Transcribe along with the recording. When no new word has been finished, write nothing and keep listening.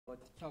What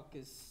the talk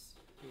is,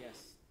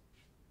 yes.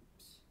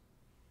 Oops.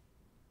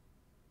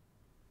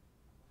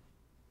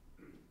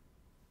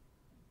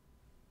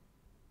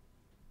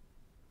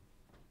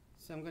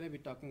 So I'm going to be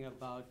talking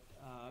about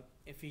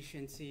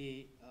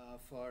efficiency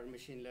for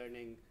machine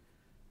learning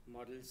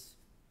models.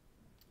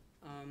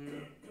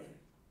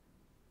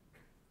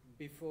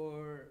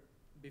 Before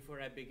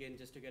I begin,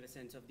 just to get a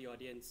sense of the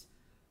audience,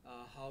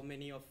 how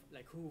many of,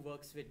 who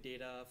works with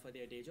data for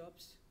their day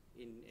jobs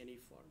in any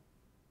form?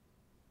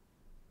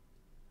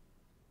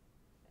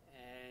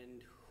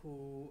 And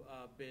who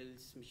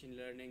builds machine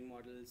learning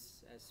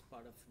models as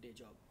part of day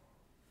job?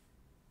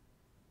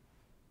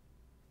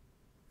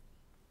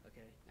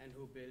 Okay, and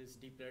who builds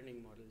deep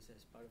learning models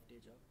as part of day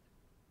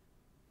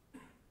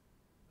job?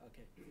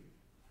 Okay.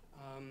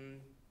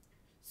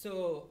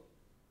 So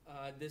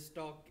this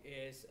talk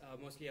is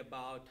mostly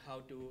about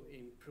how to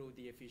improve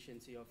the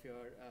efficiency of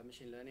your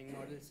machine learning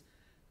models.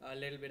 A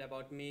little bit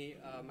about me.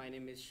 My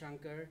name is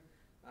Shankar.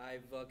 I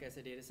work as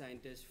a data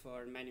scientist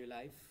for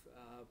Manulife,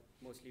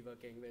 mostly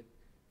working with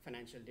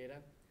financial data.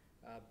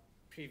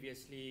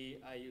 Previously,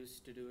 I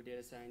used to do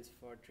data science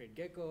for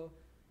TradeGecko,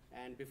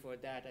 and before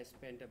that, I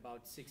spent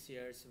about 6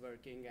 years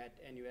working at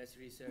NUS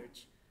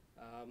Research,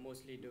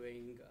 mostly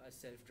doing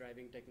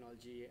self-driving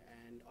technology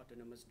and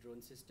autonomous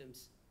drone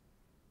systems.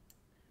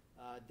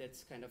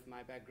 That's kind of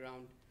my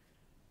background.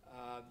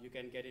 You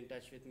can get in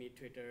touch with me.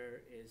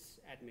 Twitter is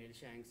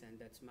 @mailshanks, and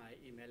that's my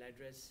email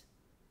address.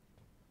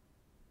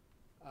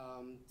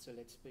 So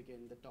let's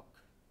begin the talk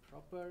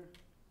proper.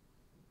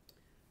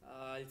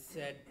 I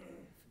said,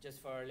 just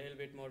for a little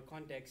bit more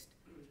context,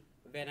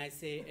 when I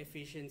say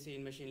efficiency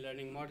in machine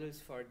learning models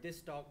for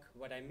this talk,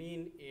 what I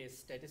mean is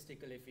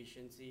statistical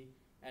efficiency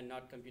and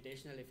not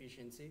computational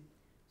efficiency.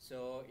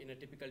 So in a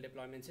typical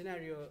deployment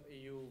scenario,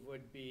 you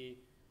would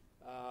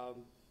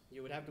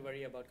have to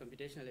worry about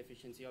computational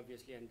efficiency,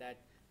 obviously, and that,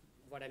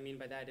 what I mean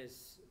by that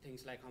is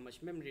things like how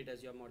much memory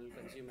does your model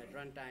consume at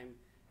runtime,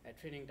 at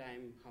training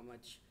time, how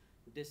much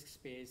disk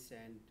space,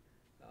 and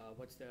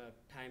what's the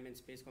time and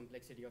space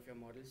complexity of your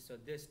models. So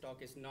this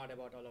talk is not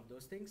about all of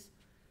those things.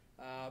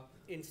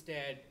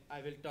 Instead,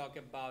 I will talk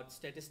about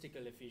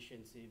statistical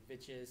efficiency,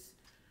 which is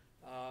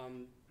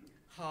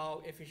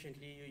how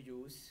efficiently you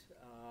use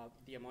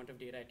the amount of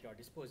data at your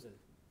disposal.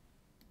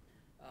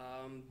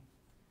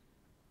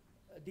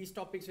 These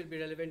topics will be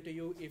relevant to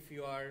you if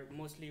you are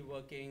mostly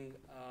working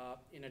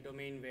in a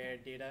domain where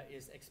data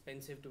is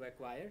expensive to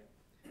acquire,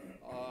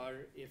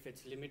 or if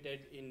it's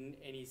limited in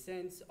any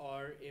sense,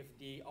 or if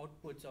the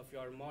outputs of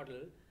your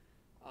model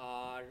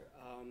are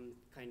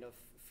kind of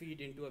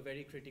feed into a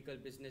very critical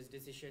business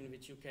decision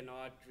which you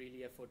cannot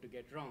really afford to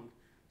get wrong.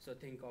 So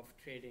think of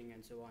trading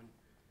and so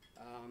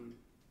on.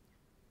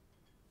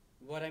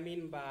 What I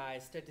mean by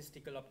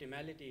statistical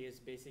optimality is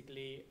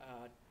basically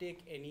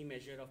take any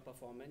measure of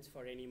performance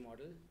for any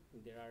model.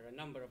 There are a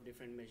number of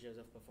different measures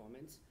of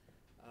performance.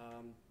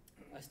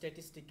 A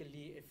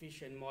statistically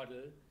efficient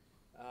model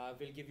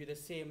will give you the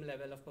same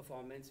level of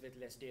performance with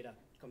less data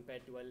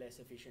compared to a less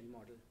efficient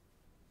model.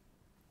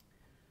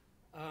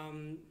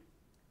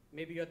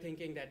 Maybe you're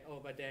thinking that,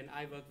 oh, but then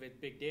I work with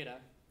big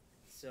data,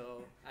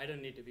 so I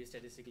don't need to be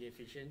statistically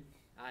efficient.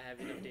 I have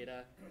enough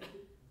data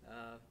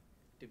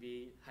to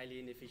be highly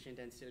inefficient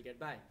and still get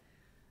by.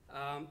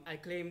 I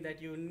claim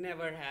that you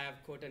never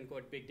have quote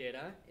unquote big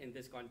data in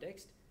this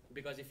context,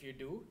 because if you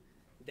do,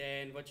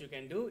 then what you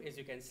can do is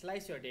you can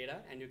slice your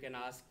data and you can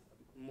ask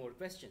more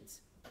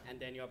questions, and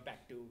then you're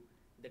back to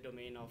the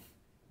domain of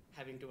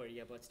having to worry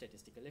about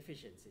statistical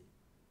efficiency.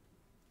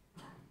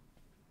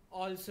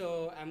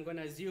 Also, I'm going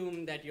to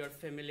assume that you're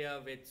familiar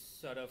with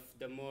sort of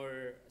the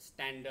more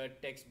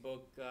standard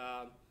textbook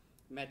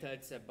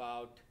methods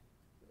about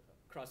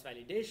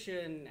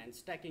cross-validation and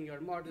stacking your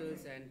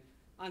models and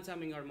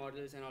unsumming your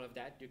models and all of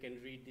that. You can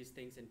read these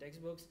things in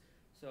textbooks,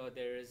 so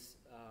there is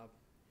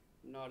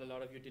not a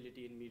lot of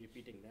utility in me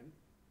repeating them.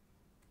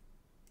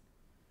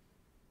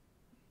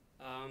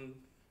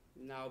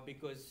 Now,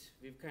 because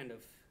we've kind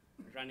of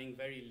running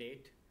very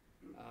late,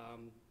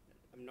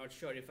 I'm not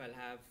sure if I'll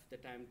have the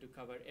time to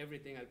cover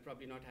everything. I'll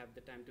probably not have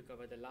the time to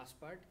cover the last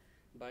part,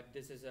 but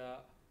this is an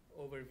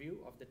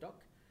overview of the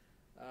talk.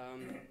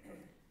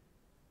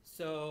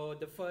 So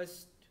the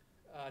first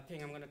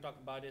thing I'm going to talk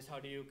about is how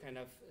do you kind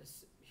of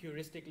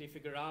heuristically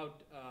figure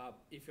out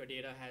if your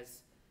data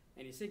has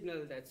any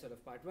signal. That's sort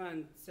of part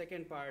one.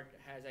 Second part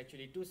has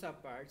actually two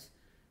subparts.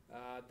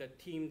 The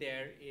theme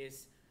there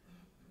is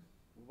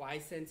why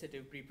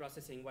sensitive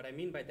preprocessing. What I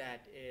mean by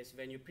that is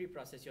when you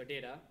preprocess your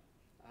data,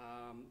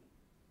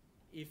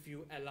 if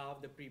you allow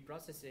the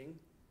preprocessing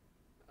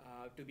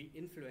to be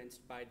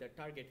influenced by the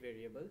target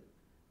variable,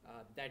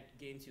 that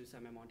gains you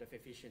some amount of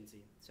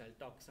efficiency. So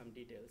I'll talk some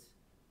details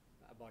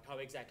about how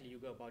exactly you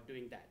go about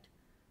doing that.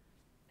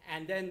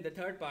 And then the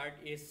third part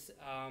is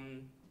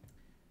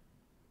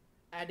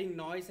adding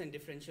noise and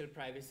differential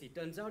privacy.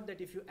 Turns out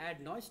that if you add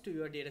noise to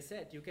your data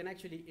set, you can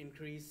actually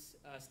increase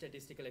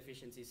statistical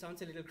efficiency.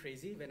 Sounds a little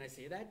crazy when I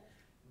say that,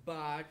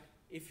 but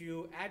if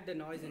you add the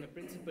noise in a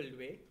principled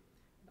way,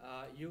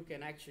 you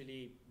can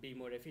actually be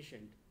more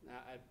efficient.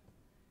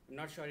 I'm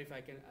not sure if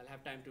I'll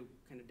have time to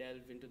kind of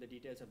delve into the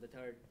details of the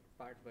third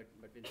part, but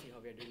we'll see how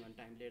we're doing on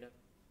time later.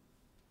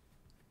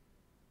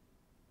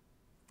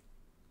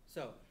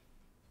 So,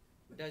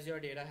 does your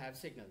data have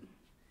signal?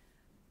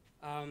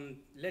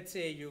 Let's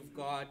say you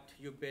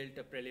built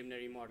a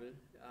preliminary model,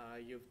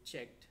 you've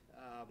checked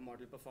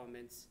model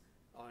performance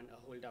on a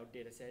holdout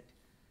data set.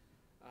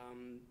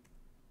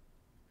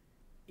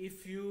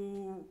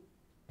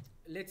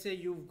 Let's say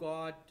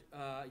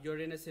you're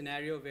in a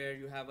scenario where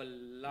you have a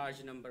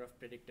large number of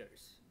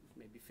predictors,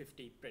 maybe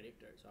 50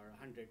 predictors or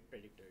 100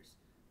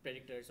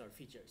 predictors or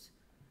features.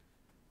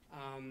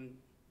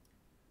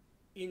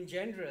 In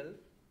general,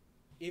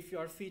 if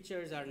your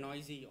features are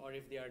noisy or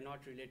if they are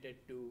not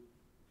related to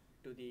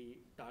the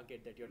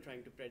target that you're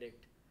trying to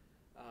predict,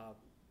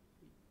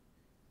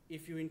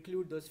 if you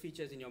include those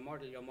features in your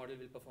model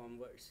will perform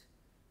worse.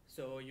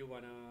 So you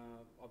want to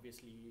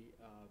obviously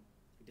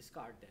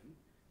discard them,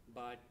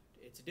 but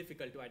it's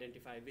difficult to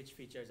identify which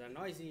features are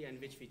noisy and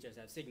which features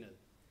have signal.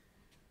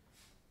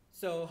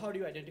 So how do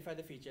you identify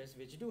the features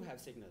which do have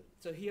signal?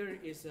 So here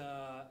is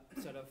a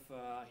sort of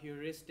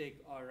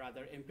heuristic or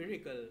rather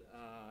empirical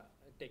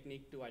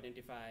technique to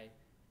identify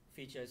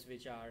features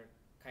which are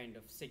kind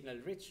of signal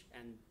rich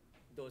and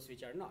those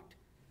which are not.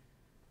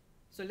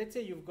 So let's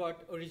say you've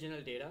got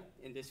original data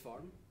in this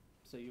form.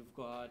 So you've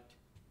got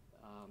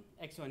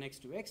x1,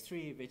 x2,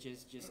 x3, which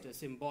is just a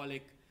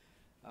symbolic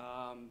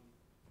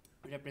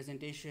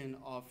representation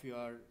of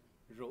your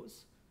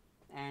rows.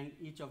 And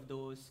each of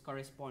those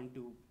correspond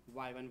to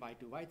y1,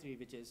 y2, y3,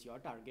 which is your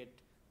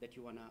target that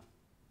you want to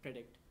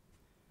predict.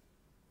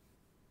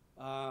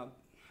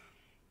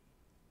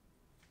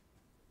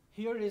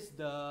 Here is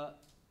the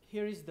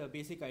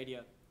basic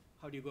idea.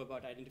 How do you go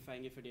about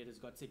identifying if a data's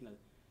got signal?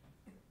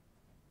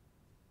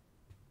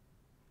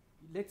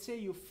 Let's say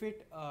you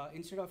fit,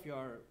 instead of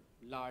your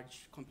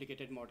large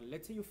complicated model,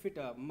 let's say you fit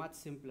a much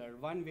simpler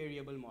one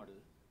variable model.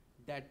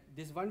 That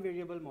this one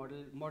variable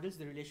model models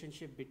the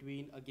relationship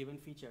between a given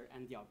feature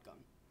and the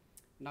outcome.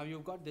 Now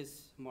you've got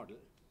this model.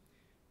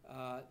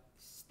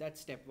 That's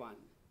step one.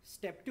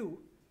 Step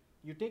two,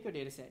 you take a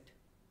data set,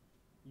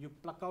 you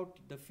pluck out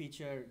the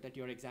feature that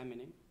you're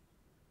examining,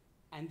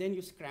 and then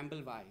you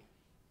scramble y.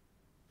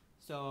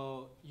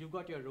 So you've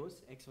got your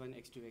rows, x1,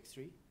 x2,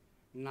 x3.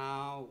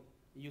 Now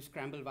you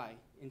scramble y.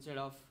 Instead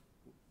of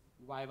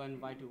y1,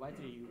 y2,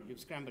 y3, you've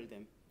scrambled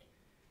them.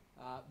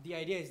 The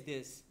idea is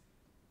this.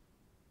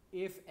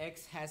 If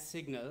x has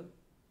signal,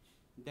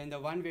 then the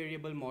one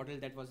variable model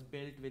that was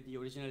built with the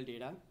original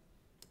data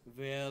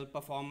will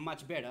perform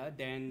much better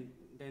than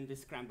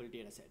this scrambled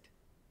data set.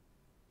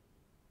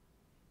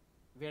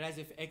 Whereas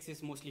if x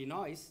is mostly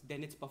noise,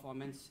 then its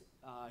performance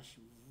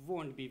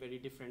won't be very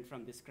different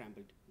from this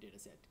scrambled data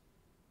set.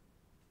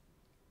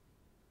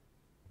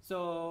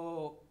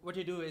 So what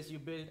you do is you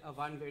build a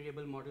one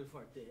variable model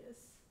for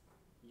this,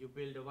 you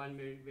build a one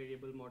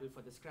variable model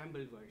for the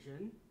scrambled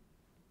version,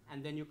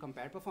 and then you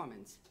compare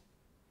performance.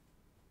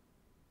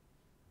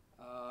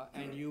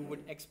 And you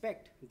would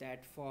expect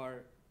that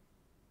for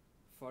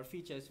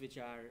features which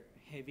are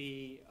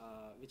heavy,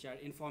 which are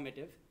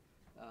informative,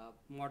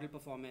 model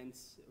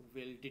performance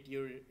will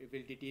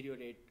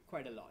deteriorate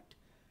quite a lot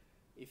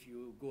if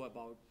you go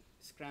about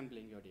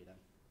scrambling your data.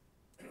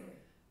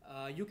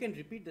 You can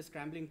repeat the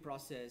scrambling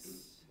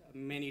process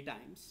many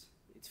times.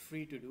 It's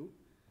free to do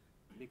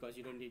because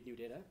you don't need new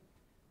data.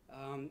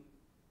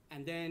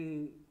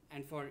 And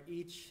for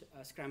each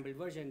scrambled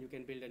version, you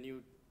can build a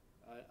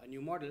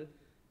new model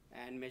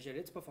and measure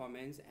its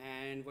performance.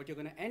 And what you're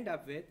going to end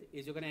up with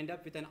is you're going to end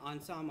up with an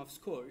ensemble of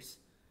scores.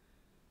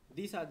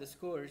 These are the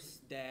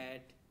scores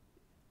that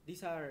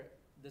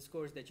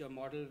your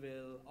model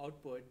will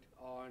output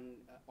on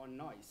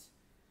noise.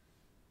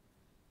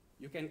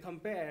 You can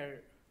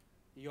compare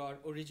your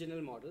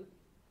original model,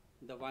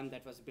 the one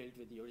that was built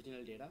with the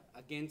original data,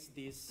 against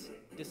this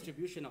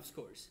distribution of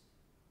scores.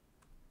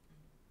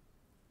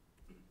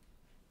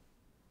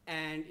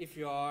 And if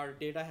your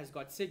data has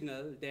got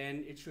signal,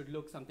 then it should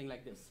look something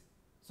like this.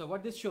 So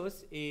what this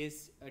shows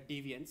is a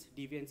deviance.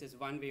 Deviance is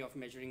one way of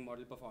measuring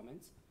model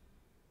performance.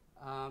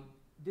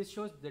 This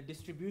shows the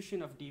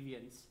distribution of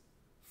deviance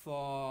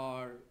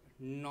for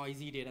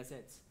noisy data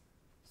sets.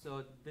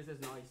 So this is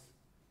noise.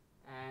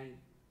 And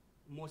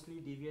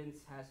mostly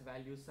deviance has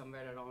values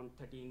somewhere around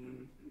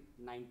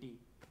 1390.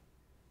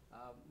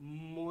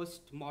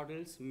 Most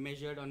models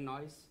measured on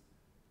noise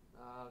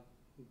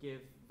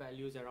give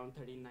values around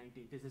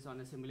 1390. This is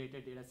on a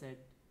simulated data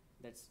set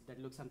that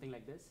looks something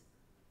like this.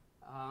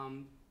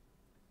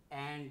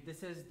 And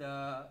this is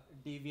the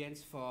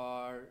deviance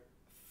for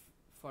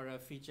a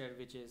feature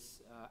which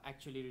is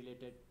actually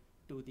related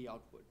to the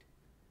output.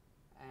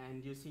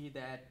 And you see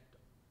that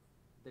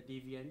the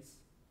deviance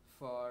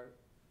for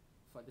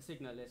the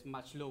signal is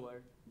much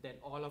lower than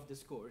all of the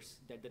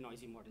scores that the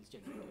noisy models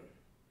generated.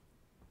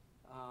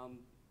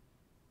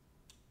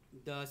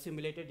 The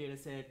simulated data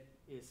set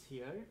is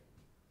here.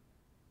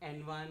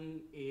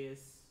 N1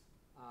 is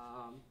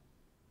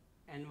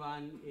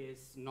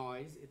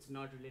noise, it's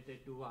not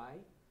related to y.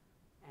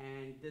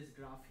 And this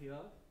graph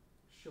here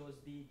shows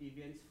the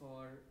deviance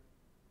for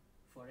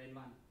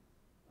N1,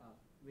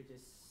 which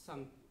is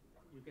some,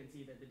 you can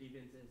see that the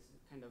deviance is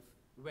kind of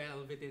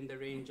well within the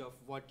range of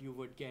what you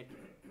would get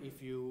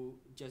if you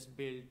just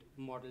build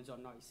models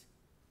on noise.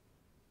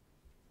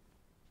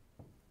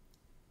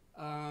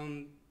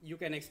 You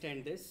can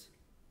extend this.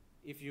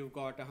 If you've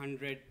got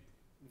 100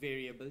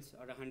 variables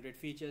or 100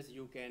 features,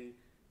 you can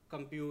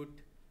compute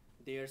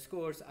their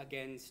scores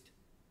against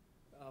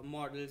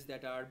models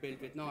that are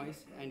built with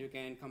noise, and you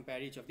can compare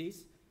each of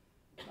these.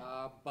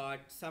 But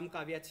some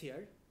caveats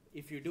here.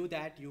 If you do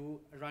that,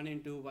 you run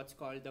into what's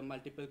called the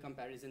multiple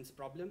comparisons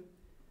problem,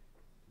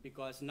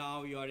 because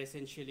now you are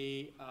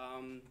essentially,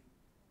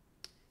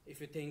 if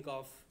you think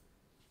of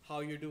how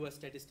you do a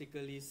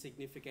statistically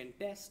significant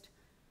test,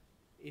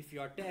 if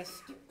your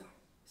test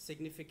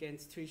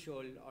significance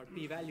threshold or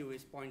p-value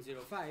is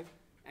 0.05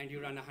 and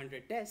you run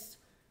 100 tests,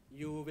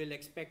 you will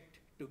expect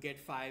to get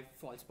 5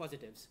 false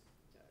positives.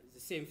 The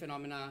same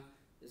phenomena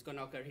is going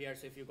to occur here.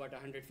 So if you got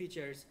 100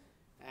 features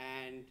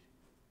and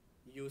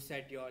you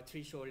set your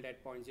threshold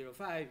at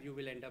 0.05, you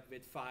will end up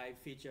with 5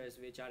 features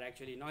which are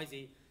actually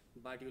noisy,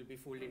 but you'll be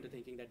fooled into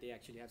thinking that they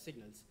actually have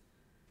signals.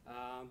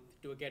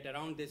 To get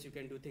around this, you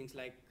can do things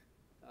like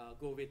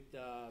go with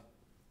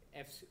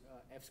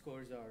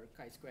F-scores or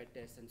chi-squared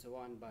tests and so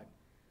on,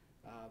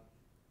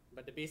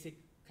 but the basic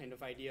kind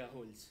of idea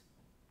holds.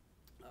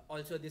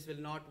 Also, this will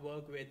not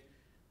work with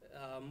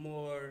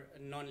more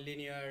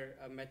non-linear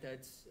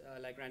methods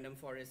like random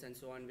forest and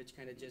so on, which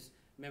kind of just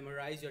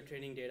memorize your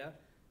training data.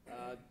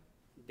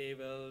 They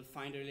will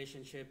find a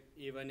relationship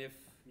even if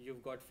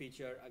you've got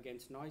feature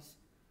against noise,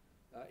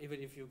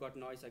 even if you've got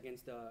noise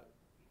against the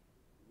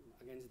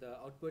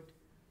output.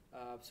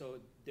 So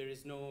there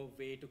is no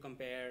way to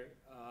compare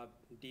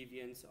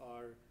deviance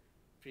or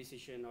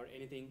precision or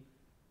anything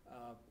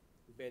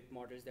with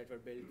models that were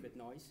built with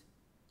noise.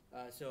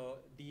 So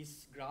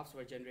these graphs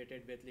were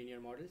generated with linear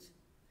models.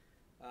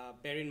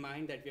 Bear in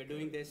mind that we are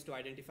doing this to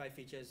identify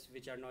features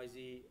which are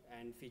noisy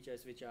and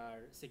features which are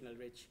signal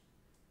rich.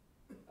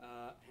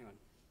 Hang on.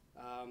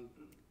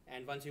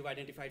 And once you've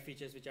identified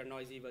features which are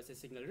noisy versus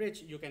signal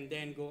rich, you can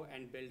then go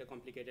and build a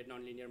complicated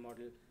nonlinear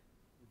model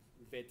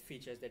with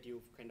features that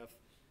you've kind of,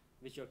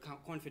 which you're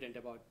confident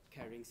about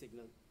carrying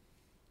signal.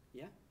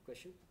 Yeah,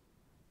 question?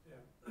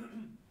 Yeah.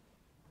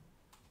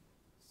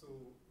 So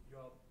you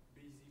are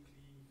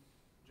basically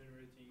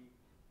generating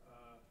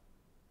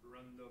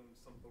random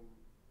sample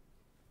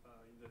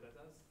in the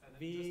data, and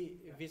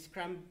we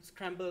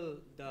scramble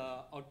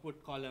the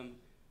output column.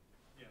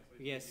 Yeah. So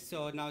yes.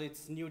 So now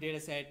it's new data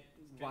set.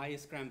 Y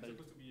is scrambled. It's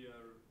supposed to be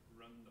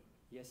random.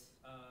 Yes.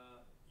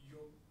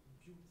 You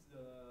built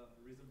the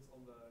results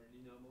on the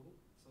linear model.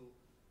 So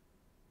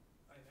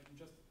I'm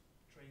just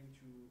trying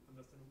to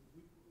understand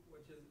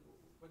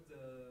what's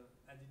the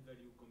added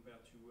value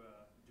compared to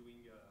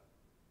doing a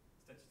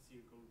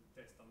statistical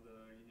test on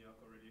the linear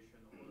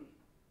correlation or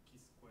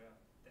chi-square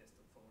test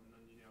for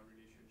nonlinear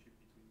relationship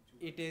between two.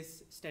 It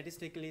is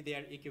statistically they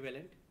are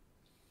equivalent.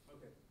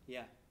 Okay.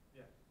 Yeah.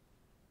 Yeah.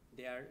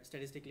 They are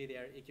statistically they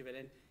are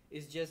equivalent.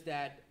 It's just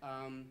that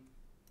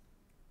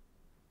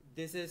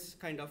this is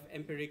kind of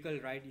empirical,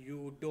 right?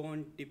 You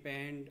don't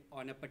depend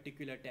on a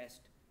particular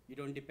test. You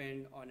don't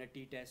depend on a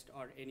t-test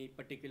or any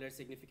particular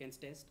significance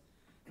test.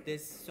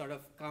 This sort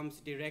of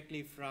comes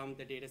directly from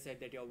the data set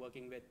that you're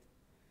working with.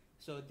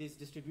 So this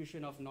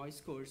distribution of noise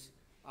scores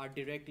are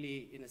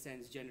directly, in a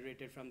sense,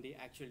 generated from the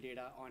actual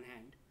data on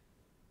hand.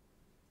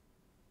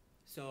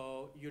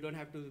 So you don't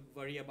have to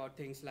worry about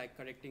things like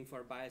correcting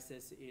for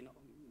biases in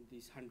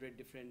these 100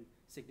 different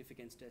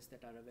significance tests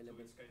that are available.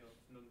 So it's kind of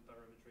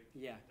non-parametric.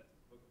 Yeah. Test.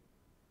 Okay.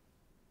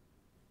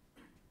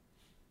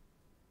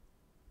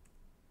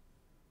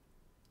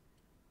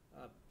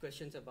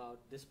 Questions about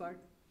this part?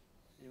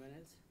 Anyone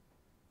else?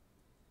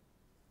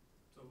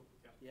 So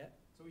yeah. Yeah.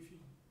 So if you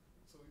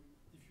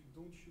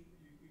don't choose,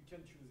 you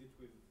can choose it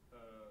with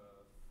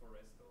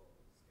forest or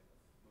this kind of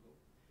model.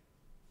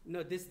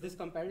 No, this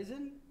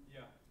comparison.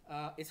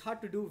 Yeah. It's hard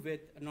to do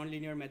with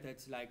nonlinear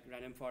methods like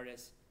random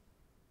forest.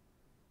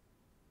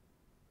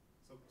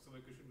 So my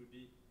question would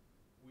be,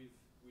 with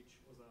which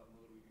other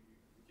model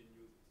you can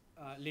use?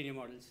 Linear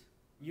models.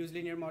 Use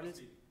linear models.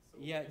 So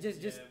yeah,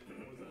 just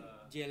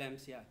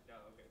GLMs. Yeah. Yeah.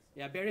 Okay. So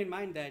Yeah. Bear in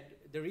mind that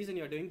the reason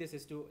you're doing this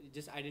is to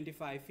just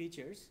identify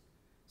features.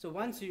 So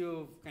once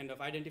you've kind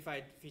of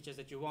identified features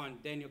that you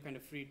want, then you're kind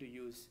of free to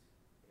use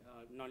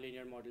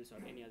nonlinear models or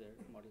any other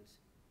models.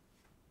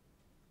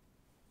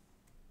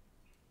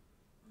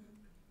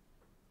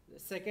 The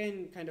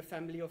second kind of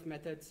family of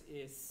methods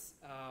is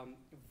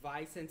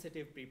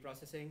Y-sensitive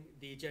preprocessing.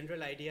 The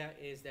general idea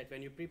is that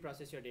when you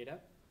preprocess your data,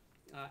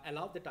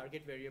 allow the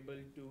target variable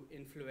to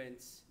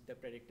influence the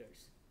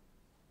predictors.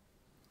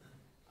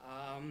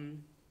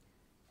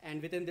 And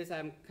within this,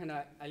 I'll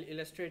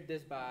illustrate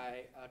this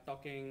by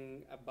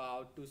talking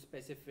about two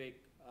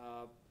specific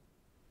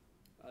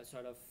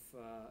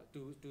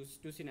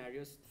two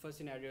scenarios. The first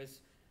scenario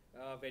is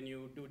when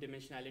you do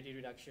dimensionality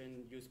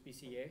reduction, use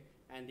PCA,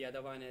 and the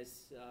other one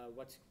is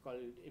what's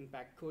called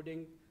impact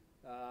coding.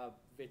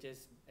 which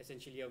is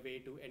essentially a way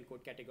to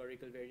encode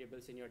categorical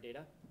variables in your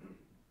data.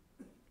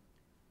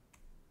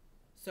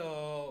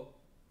 So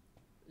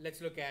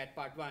let's look at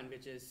part one,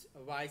 which is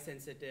why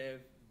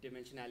sensitive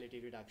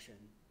dimensionality reduction.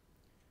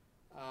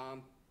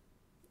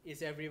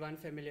 Is everyone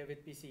familiar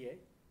with PCA?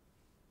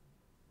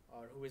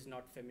 Or who is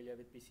not familiar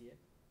with PCA?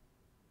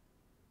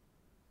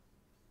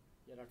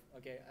 You're not,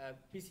 okay.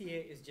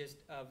 PCA is just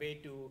a way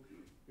to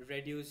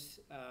reduce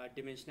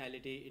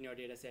dimensionality in your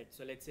data set.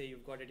 So let's say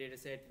you've got a data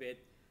set with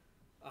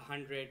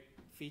 100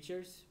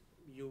 features.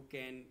 You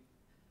can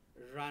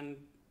run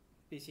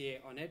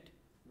PCA on it.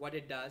 What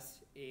it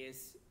does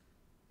is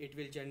it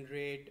will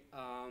generate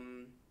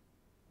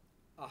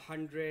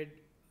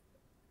 100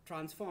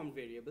 transformed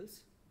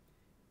variables.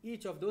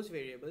 Each of those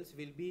variables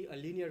will be a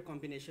linear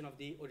combination of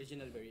the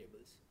original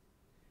variables.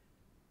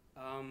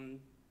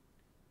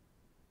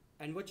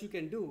 And what you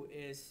can do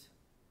is,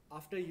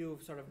 after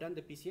you've sort of done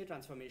the PCA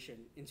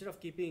transformation, instead of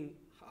keeping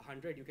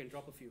 100, you can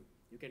drop a few.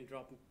 You can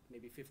drop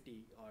maybe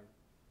 50 or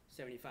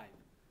 75.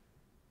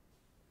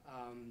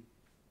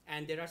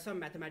 And there are some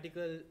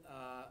mathematical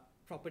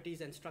properties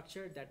and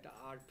structure that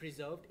are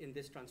preserved in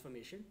this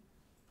transformation.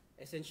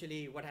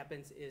 Essentially, what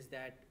happens is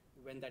that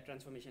when that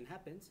transformation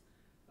happens,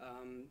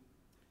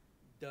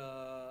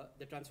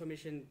 the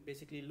transformation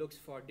basically looks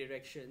for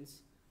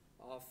directions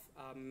of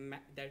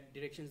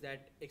directions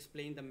that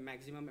explain the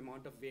maximum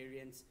amount of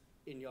variance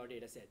in your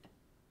data set.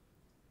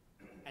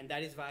 And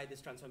that is why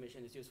this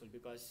transformation is useful,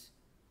 because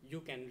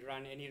you can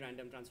run any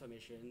random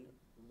transformation.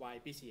 Why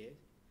PCA?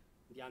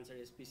 The answer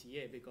is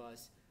PCA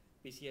because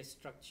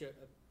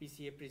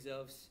PCA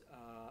preserves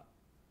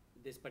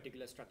this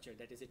particular structure.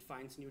 That is, it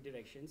finds new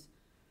directions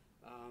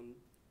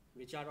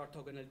which are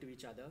orthogonal to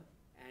each other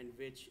and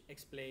which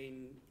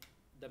explain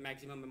the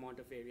maximum amount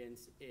of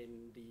variance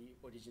in the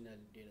original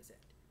data set.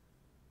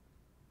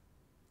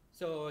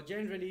 So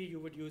generally, you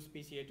would use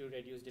PCA to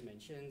reduce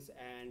dimensions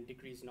and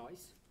decrease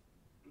noise.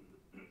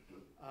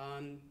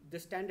 The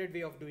standard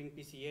way of doing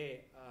PCA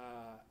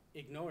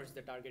ignores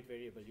the target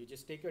variable. You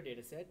just take your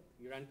data set,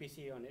 you run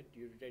PCA on it,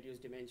 you reduce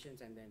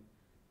dimensions, and then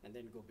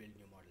go build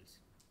new models.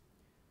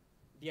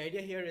 The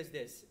idea here is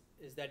this,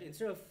 is that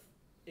instead of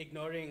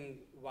ignoring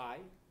y,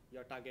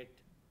 your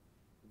target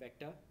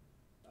vector,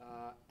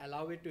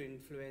 allow it to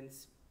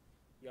influence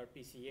your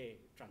PCA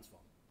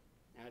transform.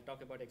 And I'll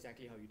talk about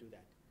exactly how you do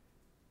that.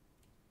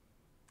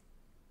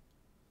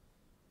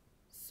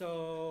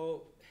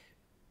 So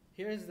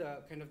here's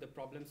the kind of the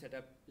problem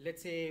setup.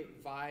 Let's say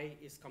y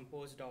is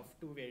composed of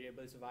two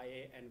variables, ya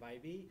and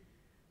yb,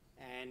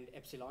 and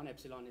epsilon.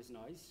 Epsilon is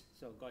noise,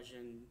 so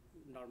Gaussian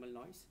normal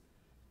noise.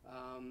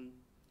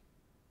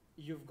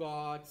 You've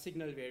got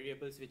signal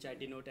variables, which I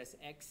denote as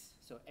x.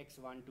 So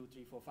x1, 2,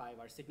 3, 4, 5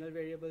 are signal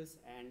variables,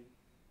 and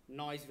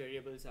noise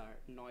variables are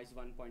noise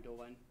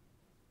 1.01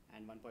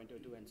 and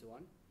 1.02 and so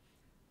on.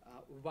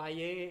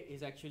 Ya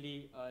is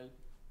actually a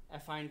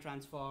affine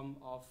transform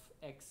of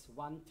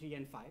x1, 3,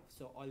 and 5,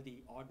 so all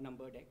the odd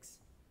numbered x.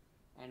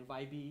 And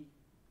yb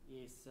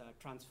is a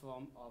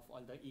transform of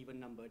all the even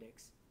numbered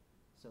x,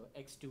 so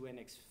x2 and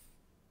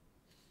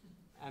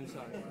I'm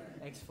sorry,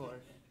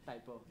 x4,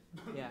 typo,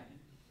 yeah.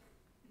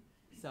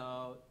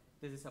 So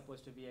this is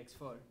supposed to be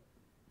x4.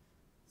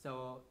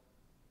 So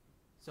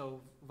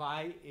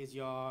y is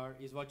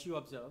what you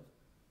observe.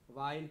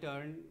 Y in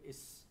turn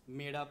is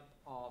made up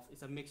of,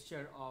 it's a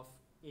mixture of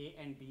A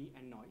and B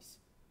and noise.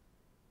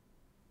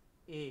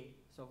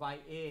 So ya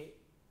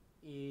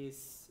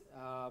is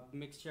a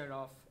mixture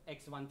of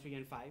x1, 3,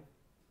 and 5,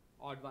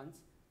 odd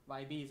ones.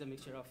 Yb is a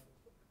mixture of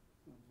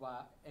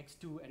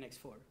x2 and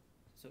x4,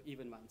 so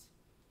even ones.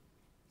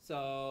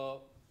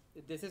 So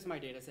this is my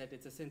data set.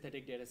 It's a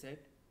synthetic data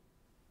set.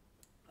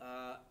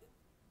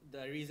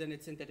 The reason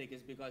it's synthetic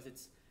is because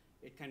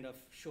it kind of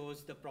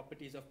shows the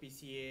properties of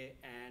PCA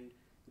and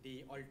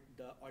the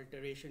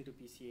alteration to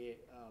PCA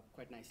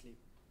quite nicely.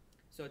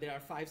 So there are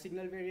 5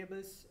 signal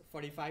variables,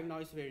 45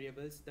 noise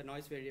variables. The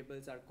noise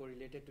variables are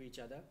correlated to each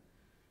other.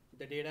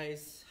 The data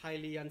is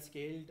highly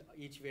unscaled.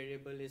 Each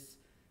variable is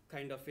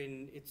kind of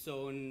in its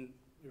own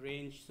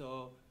range.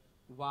 So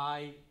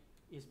y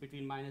is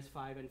between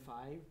 -5 and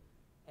 5.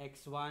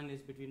 x1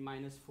 is between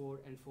 -4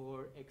 and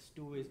 4.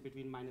 x2 is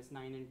between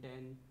 -9 and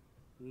 10.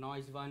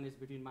 Noise 1 is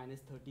between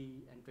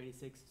 -30 and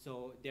 26.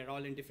 So they're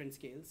all in different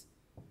scales.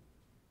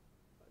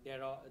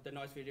 The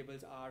noise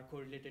variables are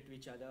correlated to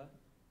each other.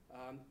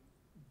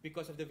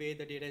 Because of the way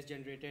the data is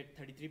generated,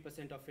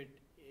 33% of it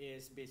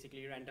is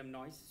basically random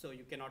noise, so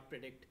you cannot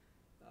predict,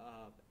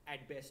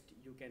 at best,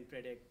 you can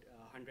predict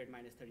 100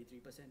 minus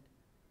 33%.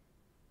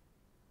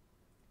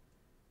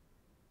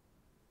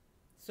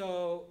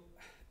 So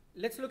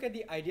let's look at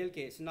the ideal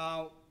case.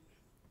 Now,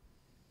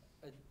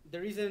 the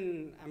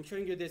reason I'm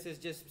showing you this is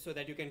just so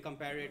that you can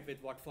compare it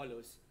with what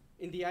follows.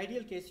 In the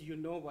ideal case, you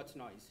know what's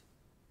noise.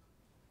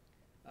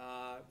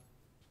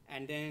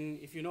 And then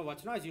if you know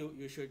what's noise,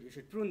 you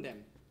should prune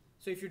them.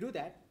 So if you do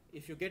that,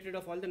 if you get rid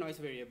of all the noise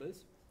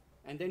variables,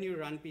 and then you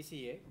run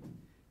PCA,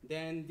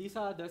 then these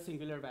are the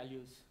singular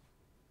values.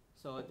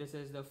 So this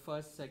is the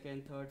first,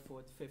 second, third,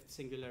 fourth, fifth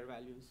singular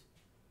values.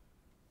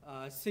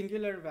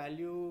 Singular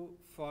value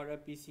for a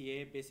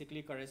PCA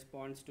basically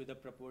corresponds to the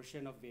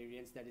proportion of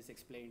variance that is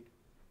explained.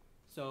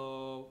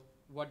 So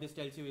what this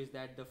tells you is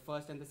that the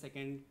first and the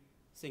second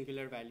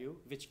singular value,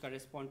 which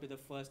correspond to the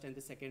first and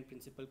the second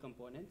principal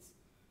components,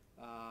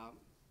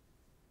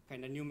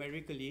 kind of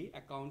numerically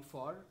account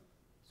for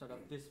sort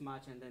of this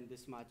much and then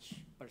this much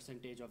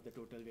percentage of the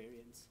total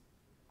variance.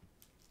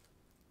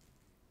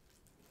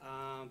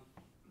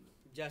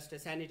 Just a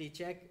sanity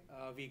check,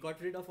 we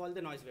got rid of all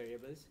the noise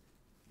variables.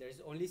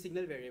 There's only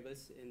signal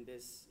variables in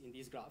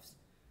these graphs.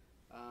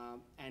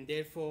 And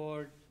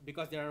therefore,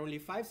 because there are only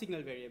 5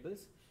 signal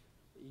variables,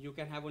 you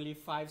can have only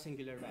 5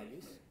 singular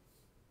values.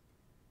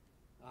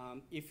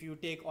 If you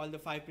take all the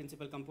 5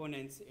 principal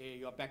components,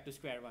 you're back to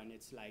square one.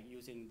 It's like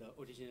using the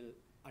original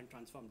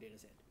untransformed data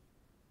set.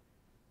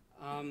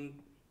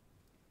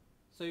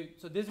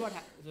 So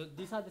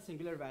these are the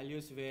singular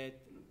values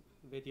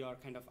with your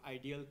kind of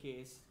ideal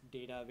case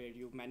data where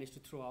you manage to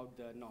throw out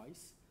the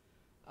noise.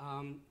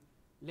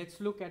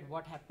 Let's look at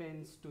what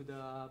happens to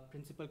the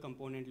principal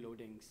component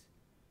loadings.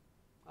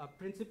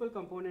 Principal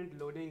component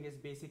loading is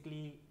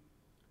basically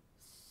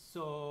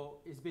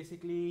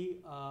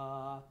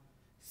a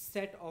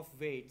set of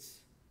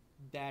weights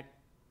that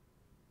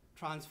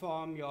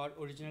transform your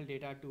original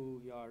data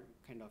to your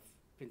kind of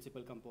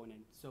principal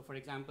component. So for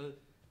example,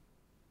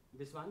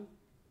 this one,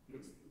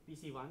 it's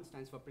PC1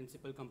 stands for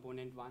principal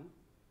component 1.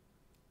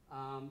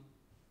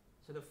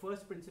 So the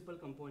first principal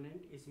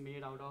component is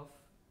made out of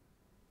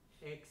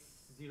x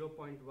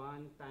 0.1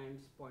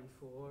 times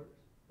 0.4,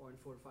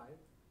 0.45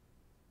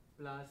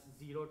 plus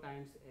 0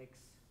 times x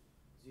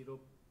 0.02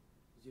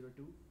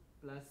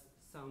 plus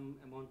some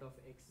amount of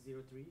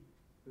x03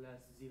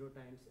 plus 0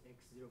 times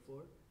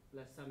x04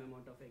 plus some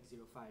amount of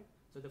x05.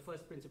 So the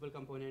first principal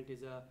component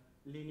is a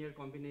linear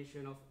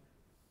combination of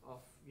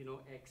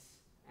x,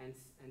 and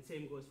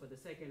same goes for the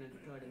second and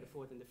the third and the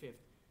fourth and the fifth.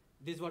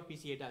 This is what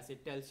PCA does.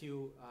 It tells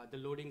you, the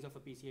loadings of a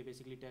PCA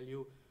basically tell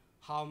you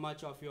how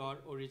much of your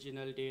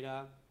original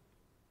data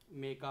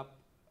make up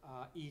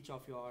each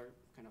of your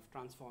kind of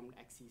transformed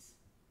axes.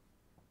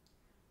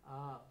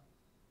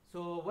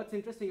 So what's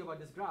interesting about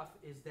this graph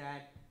is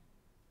that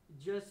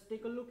just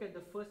take a look at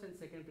the first and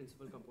second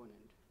principal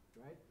component,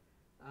 right?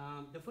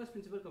 The first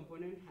principal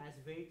component has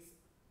weights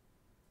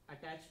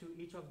attached to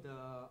each of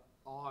the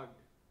odd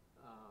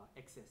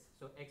x's.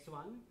 So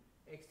x1,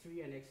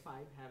 x3, and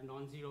x5 have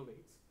non-zero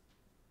weights.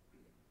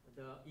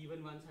 The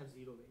even ones have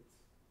 0 weights.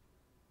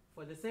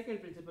 For the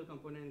second principal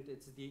component,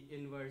 it's the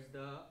inverse.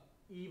 The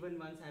even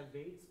ones have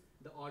weights,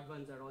 the odd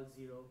ones are all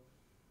 0.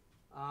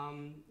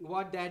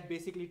 What that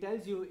basically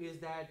tells you is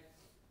that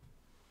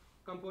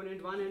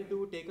component 1 and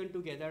 2 taken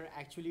together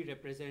actually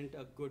represent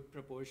a good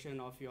proportion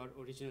of your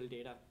original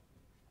data.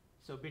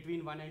 So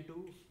between 1 and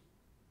 2,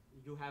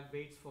 you have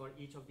weights for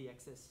each of the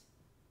x's.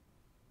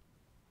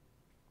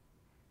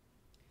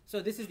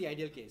 So this is the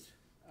ideal case.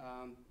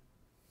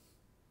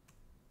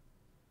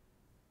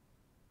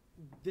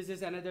 This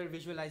is another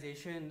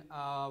visualization.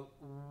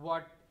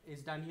 What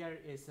is done here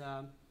is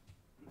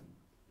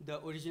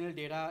the original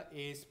data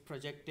is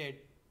projected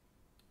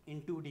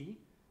in 2D,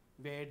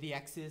 where the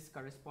axes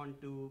correspond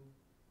to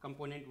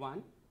component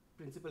 1,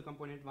 principal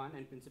component 1,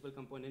 and principal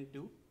component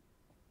 2.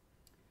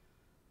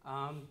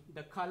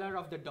 The color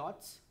of the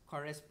dots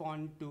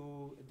correspond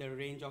to the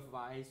range of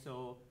y.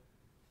 So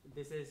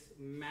this is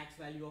max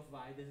value of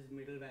y, this is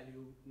middle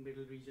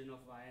region of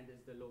y, and this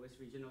is the lowest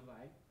region of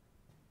y.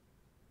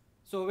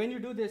 So when you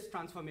do this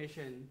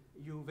transformation,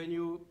 when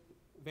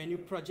you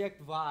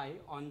project y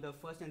on the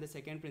first and the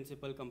second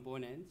principal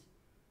components,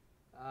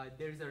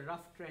 there is a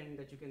rough trend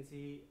that you can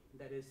see,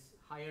 that is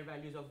higher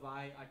values of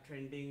y are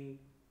trending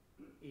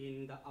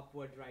in the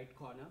upward right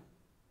corner,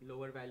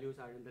 lower values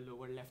are in the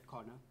lower left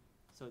corner.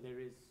 So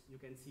you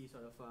can see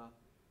sort of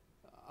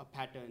a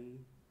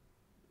pattern,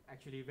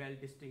 actually well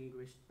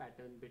distinguished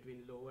pattern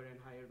between lower and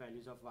higher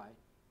values of y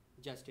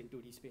just in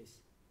 2D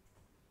space.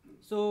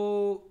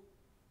 So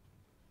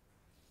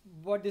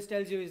what this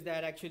tells you is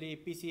that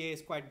actually PCA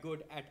is quite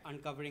good at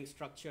uncovering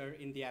structure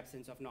in the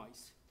absence of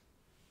noise.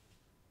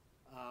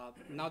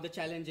 Now the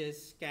challenge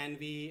is, can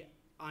we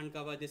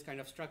uncover this kind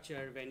of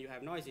structure when you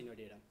have noise in your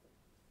data?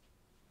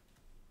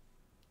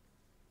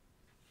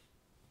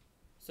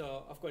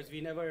 So of course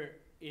we never,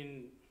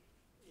 in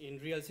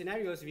real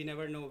scenarios, we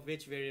never know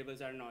which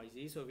variables are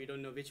noisy, so we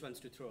don't know which ones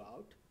to throw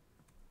out.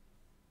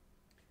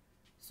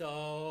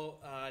 So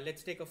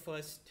let's take a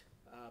first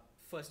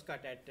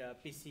cut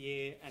at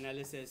PCA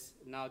analysis.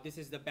 Now this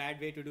is the bad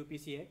way to do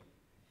PCA.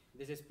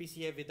 This is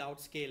PCA without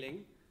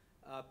scaling.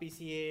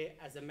 PCA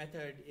as a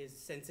method is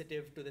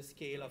sensitive to the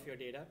scale of your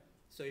data.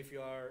 So if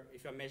you're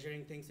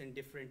measuring things in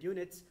different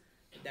units,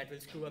 that will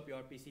screw up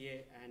your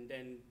PCA, and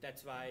then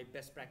that's why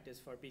best practice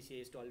for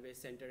PCA is to always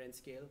center and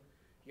scale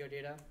your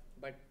data.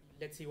 But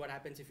let's see what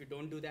happens if you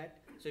don't do that.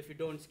 So if you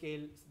don't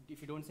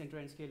center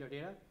and scale your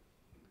data,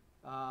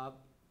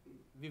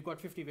 we've got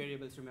 50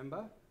 variables,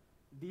 remember?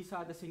 These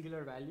are the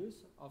singular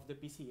values of the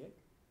PCA.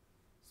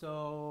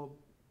 So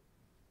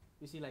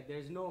you see, like,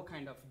 there's no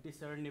kind of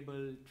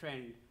discernible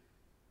trend.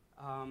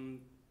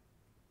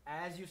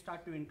 as you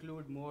start to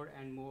include more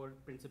and more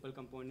principal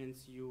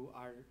components, you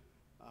are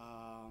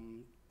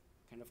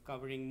kind of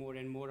covering more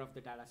and more of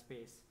the data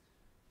space,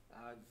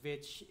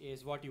 which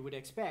is what you would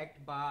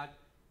expect, but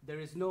there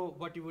is no,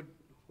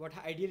 what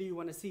ideally you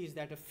want to see is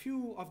that a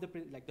few of the,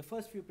 like the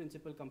first few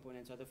principal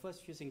components or the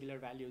first few singular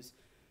values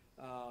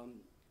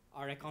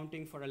are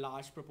accounting for a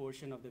large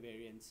proportion of the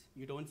variance.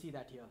 You don't see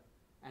that here.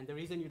 And the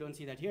reason you don't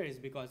see that here is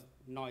because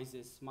noise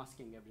is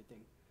masking everything.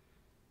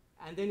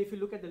 And then if you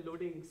look at the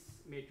loadings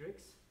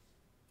matrix,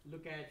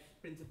 look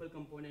at principal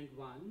component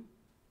 1,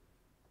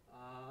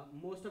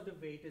 most of the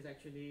weight is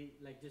actually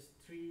like just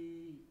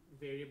 3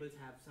 variables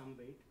have some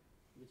weight,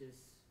 which is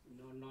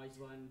noise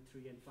 1,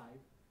 3, and 5.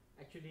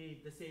 Actually,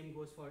 the same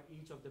goes for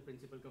each of the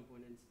principal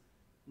components.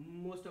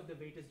 Most of the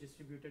weight is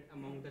distributed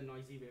among the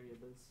noisy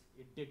variables.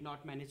 It did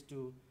not manage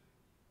to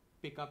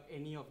pick up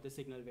any of the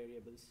signal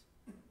variables.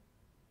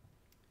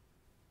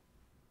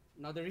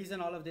 Now, the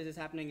reason all of this is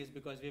happening is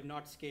because we have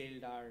not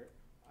scaled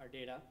our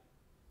data.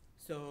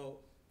 So,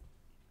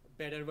 a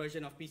better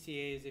version of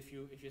PCA is if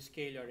you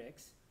scale your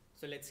X.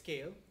 So let's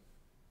scale.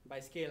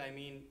 By scale, I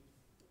mean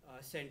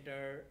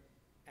center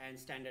and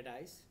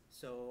standardize.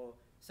 So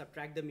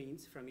subtract the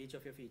means from each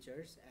of your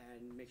features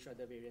and make sure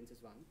the variance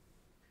is 1.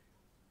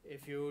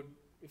 If you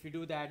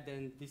do that,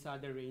 then these are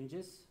the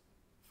ranges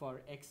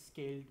for X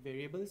scaled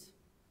variables.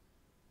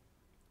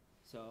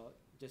 So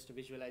just a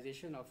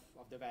visualization of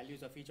the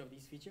values of each of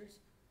these features.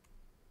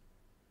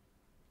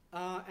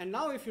 And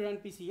now if you run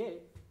PCA,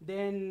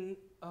 then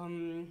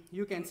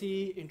you can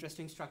see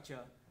interesting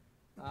structure.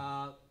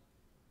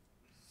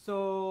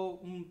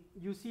 So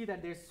you see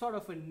that there's sort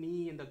of a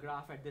knee in the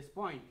graph at this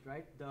point,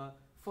 right? The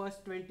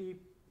first 20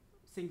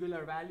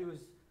 singular values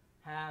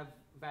have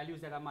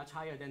values that are much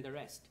higher than the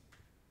rest.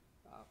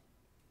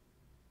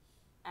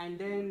 And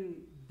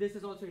then this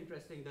is also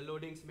interesting. The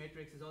loadings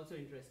matrix is also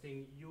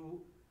interesting.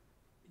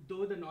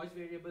 Though the noise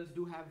variables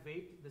do have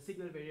weight, the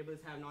signal variables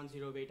have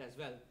non-zero weight as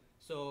well.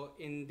 So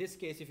in this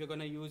case, if you're going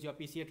to use your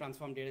PCA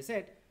transform data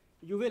set,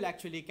 you will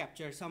actually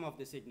capture some of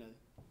the signal,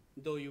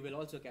 though you will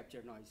also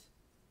capture noise.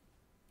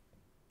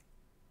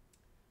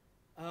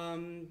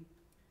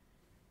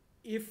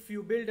 If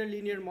you build a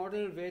linear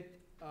model with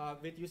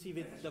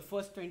the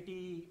first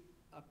 20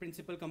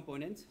 principal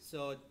components,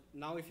 so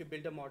now if you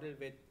build a model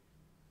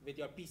with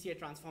your PCA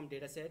transform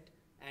data set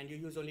and you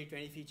use only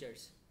 20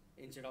 features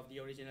instead of the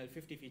original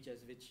 50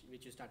 features which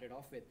you started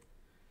off with,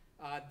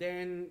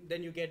 then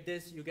you get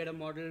this, you get a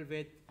model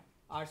with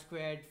R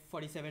squared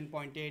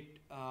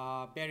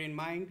 47.8. Bear in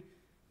mind,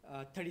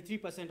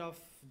 33% of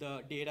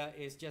the data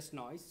is just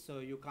noise, so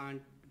you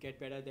can't get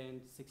better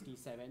than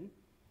 67.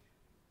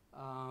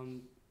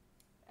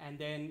 And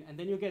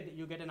then you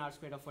get an R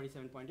squared of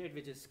 47.8,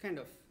 which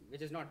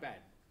is not bad,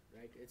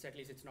 right? At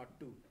least it's not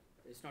 2.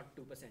 It's not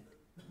 2%.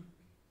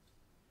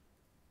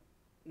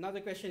 Now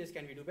the question is,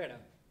 can we do better?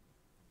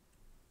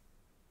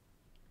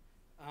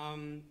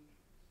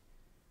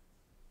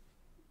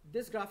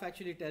 This graph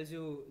actually tells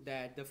you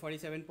that the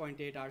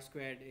 47.8 R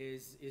squared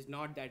is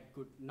not that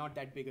good, not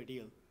that big a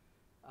deal.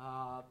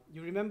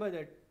 You remember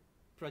that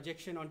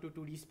projection onto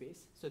 2D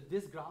space. So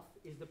this graph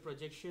is the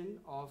projection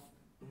of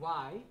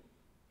Y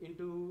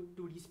into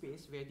 2D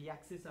space, where the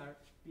axes are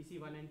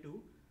PC1 and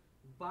 2,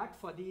 but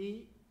for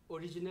the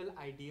original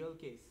ideal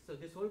case. So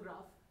this whole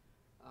graph,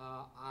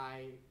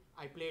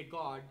 I played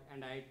God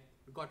and I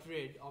got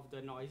rid of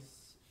the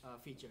noise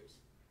features.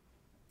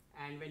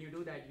 And when you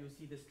do that, you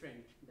see this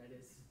trend. That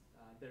is,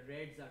 the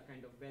reds are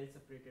kind of well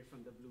separated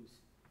from the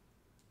blues.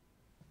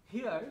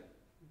 Here,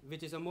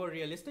 which is a more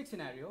realistic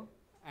scenario,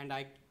 and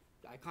I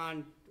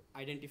can't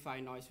identify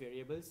noise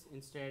variables.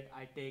 Instead,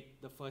 I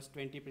take the first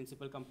 20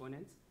 principal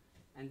components,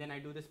 and then I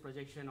do this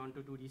projection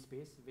onto 2D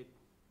space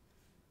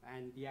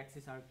and the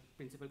axes are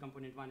principal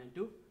component 1 and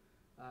 2.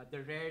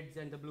 The reds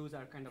and the blues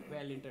are kind of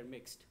well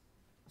intermixed.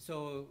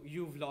 So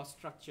you've lost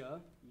structure.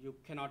 You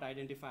cannot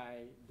identify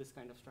this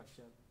kind of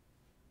structure.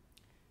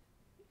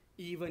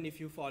 Even if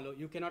you follow,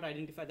 you cannot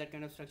identify that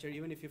kind of structure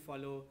even if you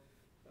follow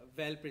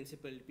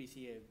well-principled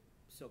PCA,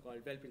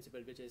 so-called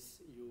well-principled, which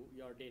is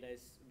your data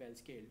is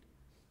well-scaled.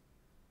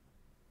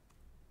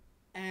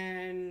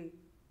 And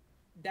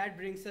that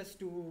brings us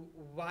to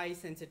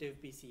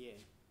Y-sensitive PCA,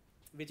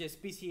 which is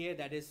PCA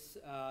that is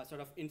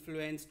sort of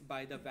influenced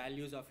by the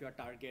values of your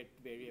target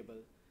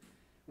variable.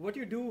 What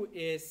you do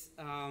is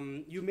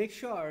you make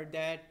sure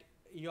that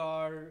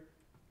your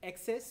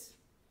X's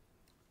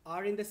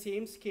are in the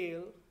same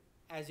scale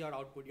as your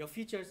output. Your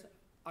features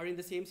are in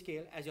the same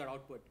scale as your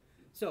output.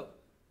 So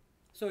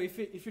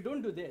if you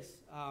don't do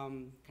this,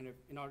 kind of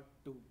in order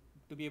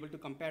to be able to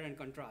compare and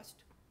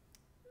contrast,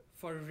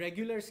 for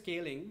regular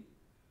scaling,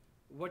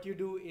 what you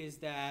do is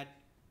that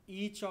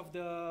each of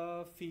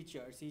the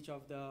features, each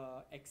of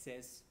the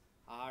X's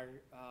are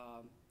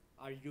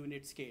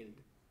unit scaled.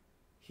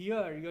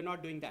 Here, you're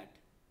not doing that.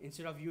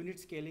 Instead of unit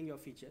scaling your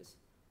features,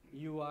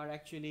 you are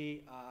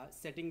actually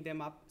setting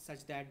them up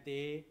such that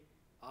they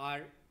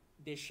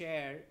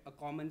share a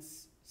common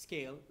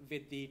scale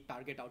with the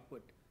target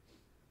output.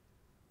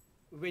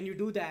 when you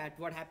do that,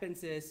 what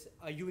happens is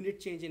a unit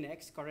change in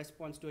x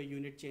corresponds to a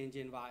unit change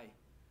in y.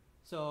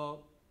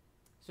 So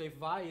if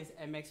y is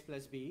mx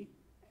plus b,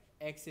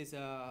 x is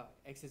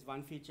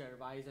one feature,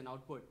 y is an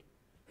output.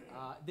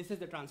 This is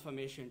the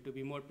transformation, to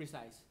be more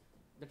precise.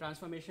 The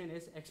transformation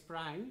is x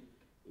prime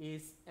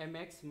is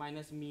mx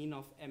minus mean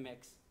of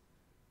mx.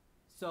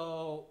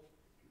 So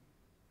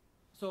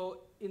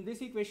in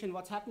this equation,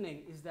 what's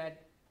happening is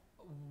that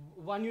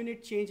one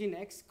unit change in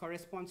x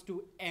corresponds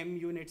to m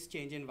units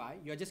change in y.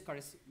 You're just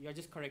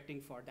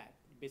correcting for that,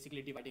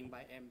 basically dividing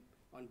by m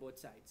on both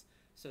sides,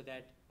 so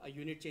that a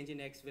unit change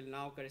in x will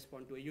now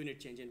correspond to a unit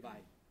change in y.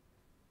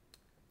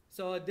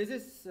 So this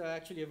is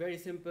actually a very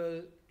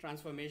simple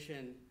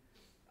transformation,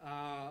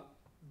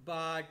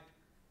 but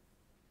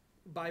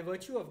by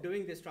virtue of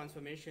doing this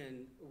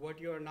transformation, what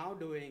you are now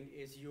doing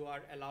is you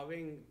are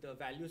allowing the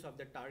values of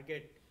the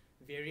target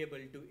variable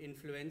to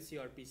influence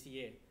your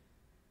PCA.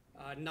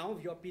 Now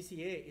your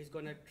PCA is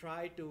going to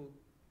try to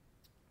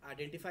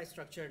identify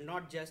structure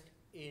not just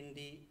in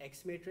the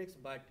X matrix,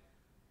 but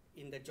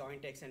in the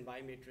joint X and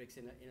Y matrix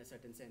in a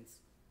certain sense.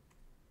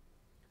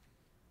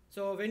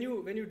 So when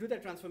you do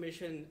that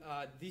transformation,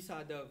 these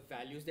are the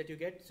values that you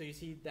get. So you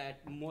see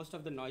that most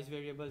of the noise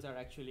variables are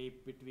actually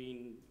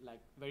between like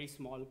very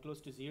small,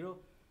 close to 0,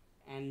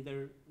 and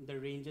the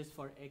ranges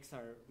for X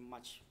are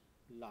much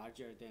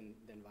larger than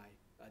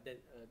Y,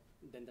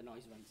 than the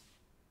noise ones.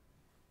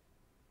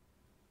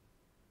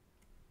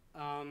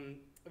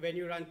 When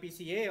you run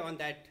PCA on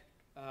that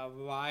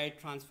Y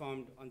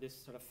transformed, on this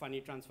sort of funny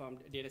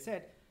transformed data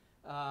set,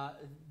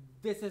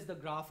 this is the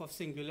graph of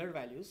singular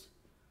values.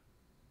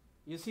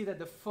 You see that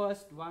the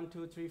first 1,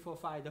 2, 3, 4,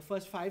 5, the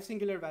first 5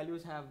 singular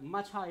values have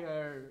much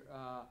higher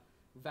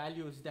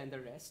values than the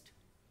rest.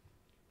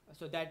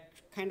 So that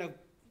kind of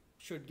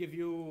should give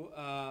you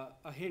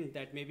a hint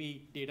that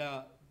maybe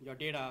your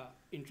data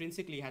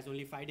intrinsically has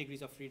only 5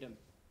 degrees of freedom.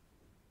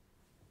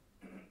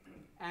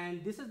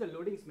 And this is the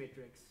loadings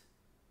matrix.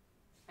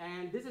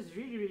 And this is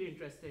really, really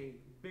interesting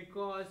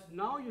because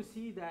now you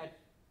see that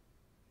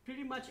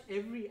pretty much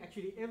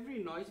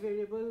every noise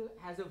variable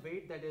has a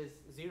weight that is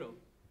 0.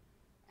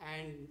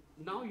 And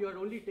now you're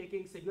only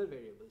taking signal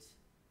variables.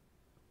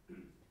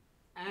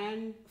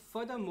 And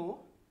furthermore,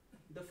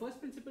 the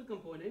first principal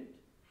component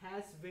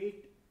has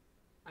weight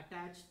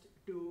attached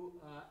to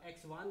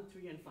x1,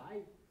 3, and 5.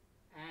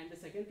 And the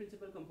second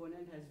principal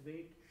component has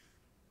weight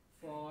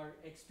for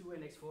x2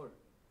 and x4.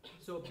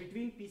 So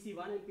between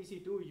PC1 and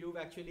PC2, you've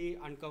actually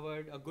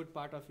uncovered a good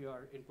part of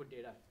your input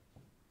data.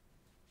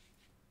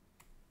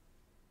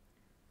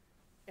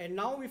 And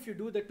now if you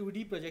do the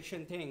 2D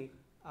projection thing,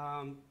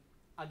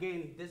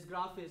 again, this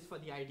graph is for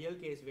the ideal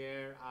case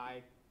where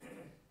I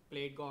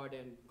played God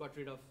and got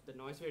rid of the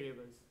noise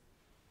variables.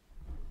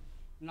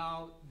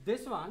 Now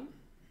this one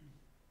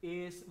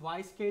is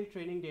Y-scale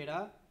training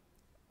data.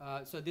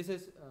 So this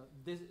is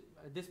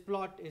this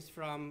plot is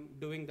from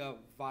doing the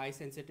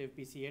Y-sensitive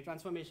PCA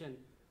transformation.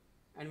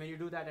 And when you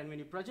do that and when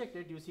you project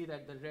it, you see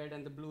that the red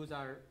and the blues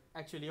are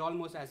actually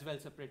almost as well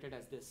separated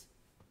as this.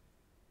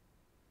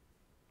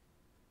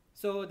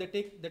 So the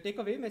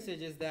takeaway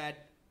message is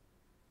that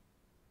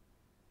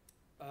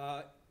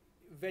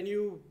when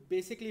you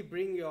basically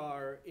bring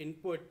your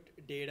input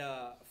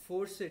data,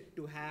 force it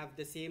to have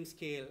the same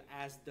scale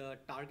as the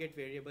target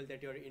variable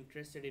that you're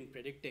interested in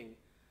predicting,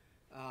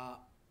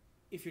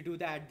 if you do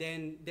that,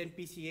 then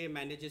PCA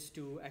manages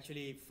to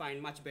actually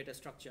find much better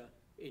structure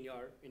in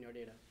your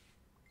data.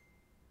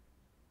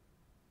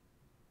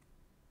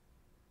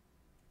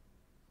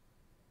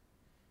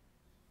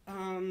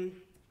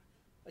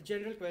 A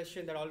general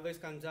question that always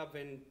comes up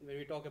when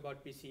we talk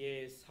about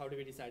PCA is how do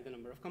we decide the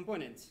number of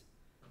components?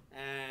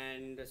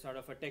 And sort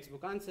of a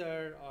textbook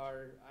answer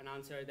or an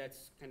answer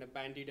that's kind of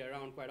bandied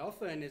around quite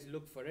often is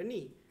look for a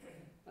knee.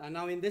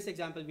 Now in this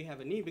example we have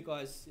a knee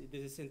because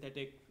this is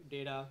synthetic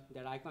data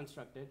that I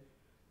constructed.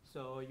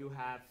 So you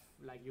have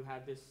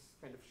this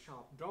kind of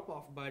sharp drop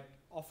off, but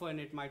often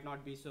it might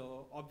not be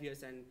so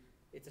obvious and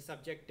it's a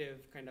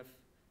subjective kind of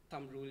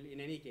thumb rule in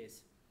any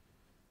case.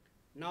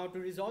 Now to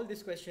resolve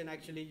this question,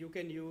 actually you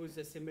can use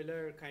a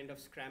similar kind of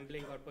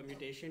scrambling or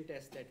permutation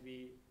test that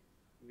we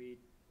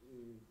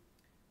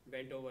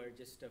went over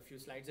just a few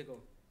slides ago.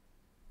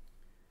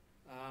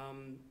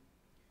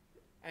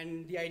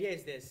 And the idea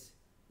is this: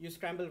 you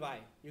scramble Y.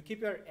 You keep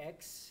your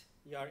X,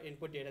 your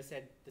input data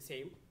set, the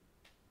same,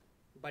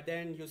 but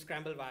then you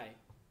scramble Y.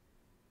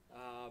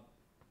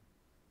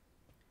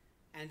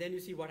 And then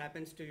you see what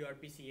happens to your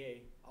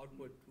PCA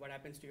output, what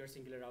happens to your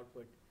singular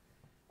output.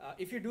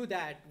 If you do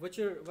that, what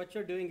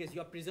you're doing is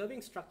you're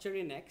preserving structure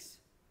in X,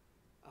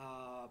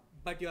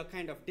 but you're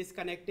kind of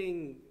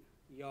disconnecting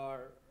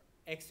your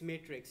X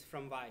matrix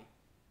from Y.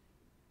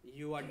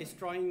 You are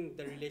destroying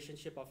the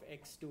relationship of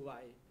X to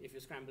Y if you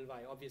scramble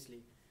Y,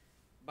 obviously.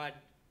 But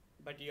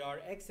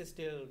your X is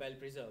still well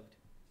preserved.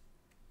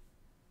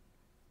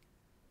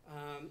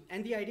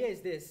 And the idea is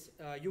this: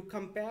 you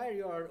compare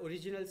your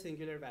original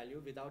singular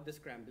value without the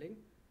scrambling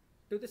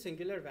to the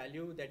singular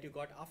value that you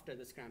got after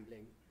the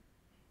scrambling.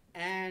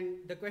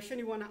 And the question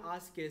you want to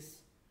ask is,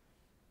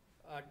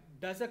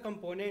 does a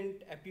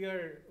component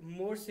appear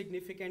more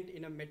significant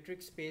in a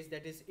metric space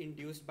that is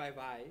induced by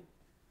y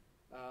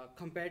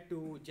compared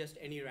to just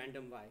any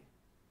random y?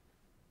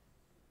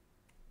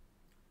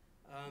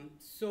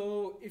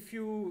 So if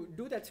you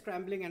do that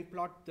scrambling and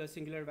plot the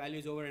singular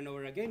values over and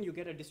over again, you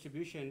get a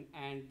distribution,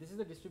 and this is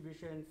the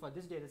distribution for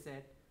this data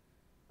set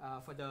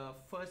for the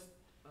first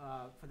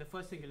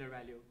singular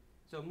value.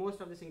 So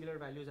most of the singular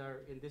values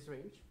are in this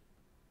range.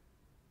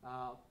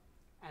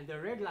 And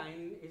the red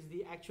line is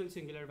the actual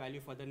singular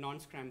value for the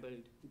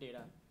non-scrambled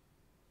data.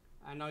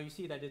 And now you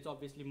see that it's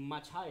obviously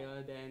much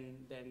higher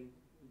than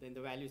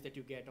the values that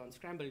you get on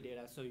scrambled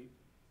data.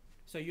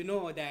 So you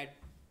know that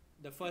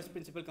the first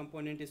principal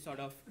component is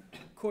sort of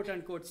quote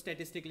unquote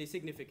statistically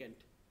significant.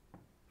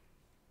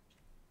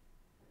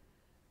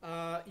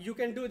 You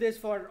can do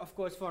this of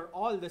course, for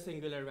all the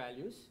singular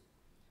values.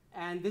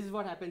 And this is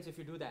what happens if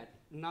you do that.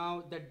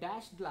 Now the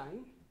dashed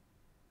line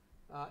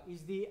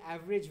is the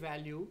average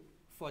value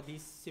for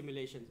these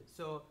simulations.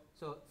 So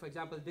for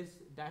example,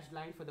 this dashed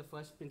line for the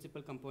first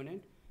principal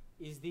component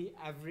is the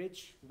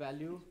average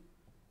value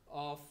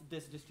of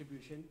this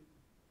distribution.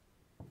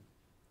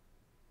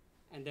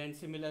 And then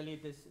similarly,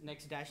 this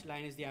next dashed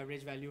line is the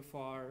average value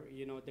for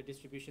the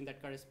distribution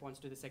that corresponds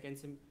to the second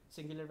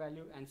singular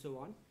value, and so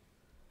on.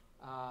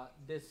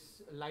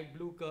 This light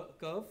blue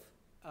curve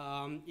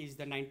is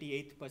the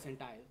 98th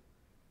percentile.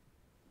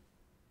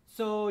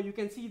 So you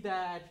can see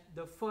that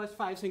the first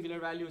 5 singular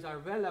values are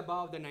well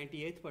above the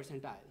 98th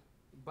percentile,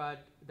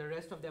 but the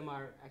rest of them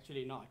are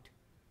actually not.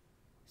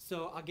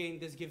 So again,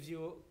 this gives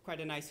you quite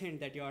a nice hint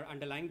that your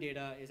underlying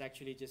data is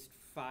actually just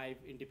 5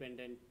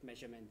 independent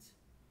measurements.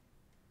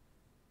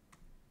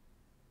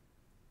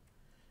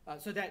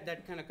 So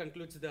that kind of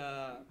concludes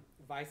the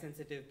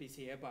Y-sensitive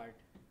PCA part.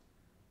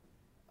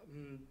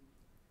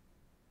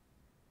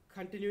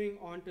 Continuing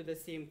on to the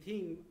same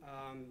theme,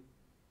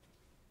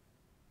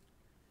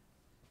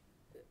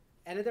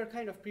 another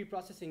kind of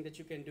pre-processing that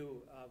you can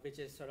do, which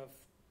is sort of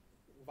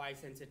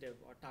Y-sensitive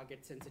or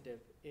target-sensitive,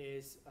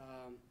 is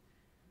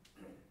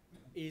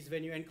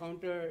when you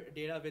encounter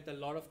data with a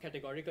lot of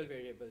categorical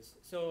variables.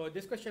 So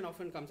this question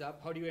often comes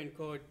up: how do you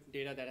encode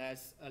data that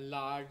has a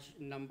large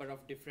number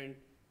of different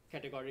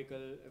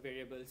categorical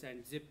variables,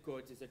 and zip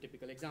codes is a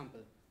typical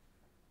example.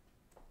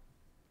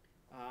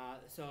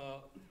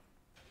 So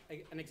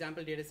an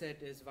example data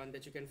set is one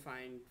that you can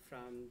find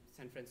from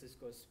San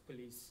Francisco's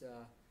police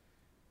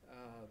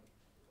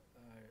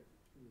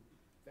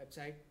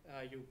website.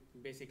 You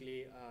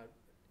basically,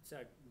 it's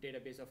a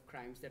database of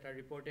crimes that are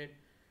reported.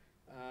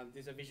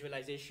 There's a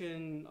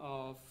visualization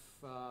of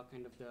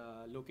kind of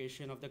the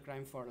location of the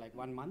crime for like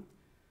 1 month.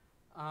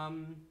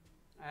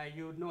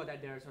 You know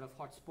that there are sort of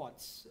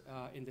hotspots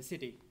in the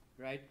city,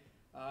 right?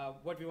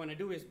 What we want to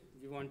do is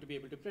we want to be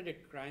able to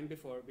predict crime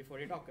before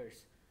it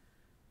occurs.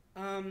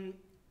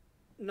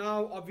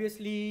 Now,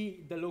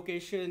 obviously, the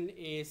location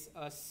is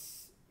a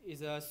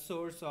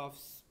source of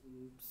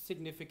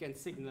significant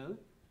signal.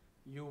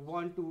 You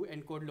want to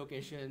encode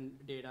location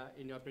data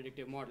in your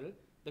predictive model.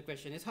 The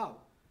question is how?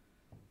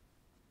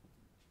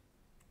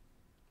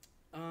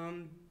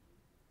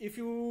 If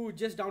you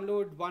just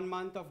download 1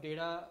 month of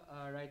data,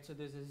 right, so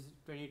this is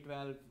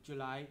 2012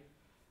 July,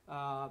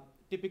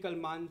 typical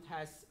month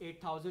has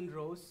 8,000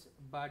 rows,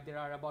 but there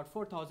are about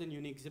 4,000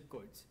 unique zip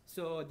codes.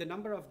 So the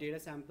number of data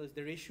samples,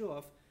 the ratio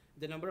of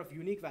the number of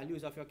unique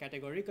values of your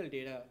categorical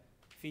data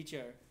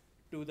feature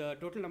to the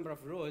total number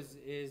of rows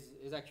is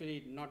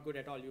actually not good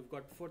at all. You've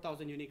got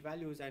 4,000 unique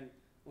values and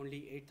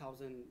only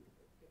 8,000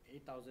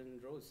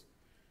 rows.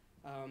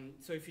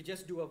 So if you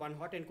just do a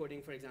one-hot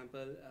encoding, for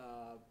example,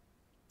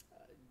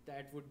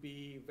 that would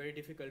be very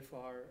difficult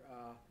for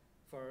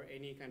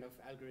any kind of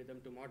algorithm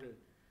to model.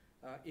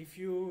 If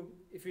you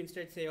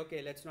instead say,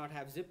 okay, let's not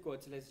have zip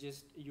codes, let's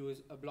just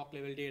use a block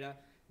level data,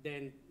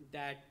 then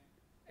that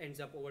ends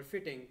up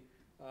overfitting.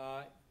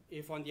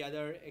 If on the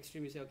other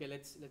extreme you say, okay,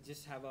 let's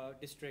just have a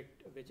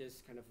district which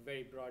is kind of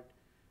very broad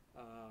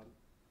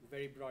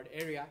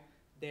area,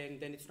 then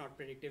it's not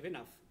predictive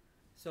enough.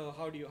 So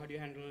how do you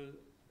handle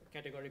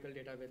categorical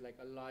data with like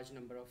a large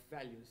number of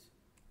values?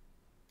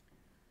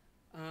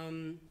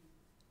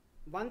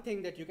 One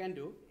thing that you can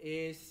do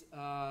is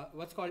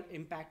what's called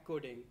impact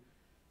coding.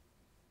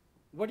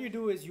 What you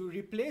do is you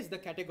replace the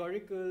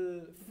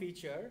categorical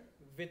feature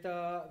with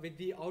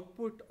the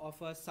output of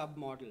a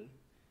submodel.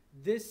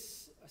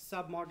 This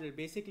submodel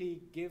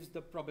basically gives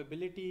the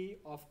probability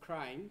of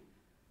crime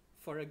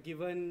for a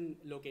given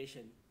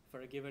location,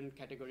 for a given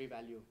category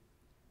value.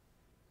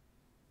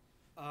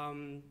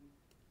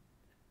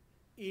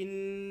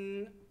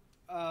 In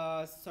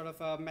sort of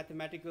a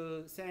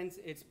mathematical sense,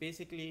 it's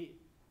basically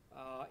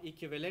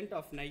equivalent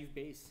of naive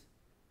Bayes,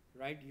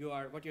 right?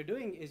 What you're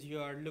doing is you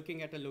are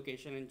looking at a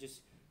location and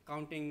just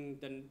counting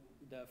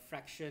the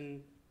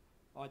fraction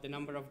or the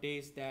number of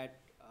days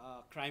that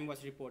crime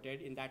was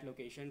reported in that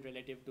location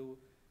relative to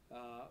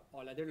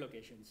all other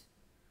locations.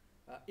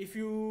 If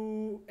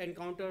you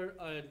encounter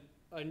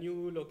a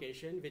new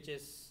location, which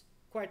is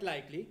quite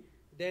likely,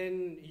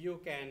 then you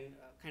can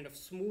kind of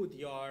smooth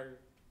your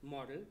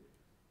model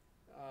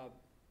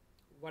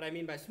what I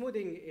mean by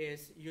smoothing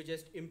is you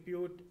just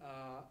impute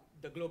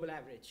the global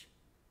average,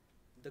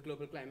 the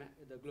global crime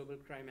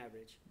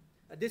average.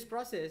 This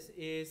process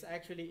is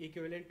actually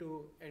equivalent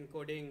to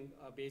encoding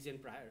a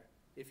Bayesian prior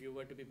if you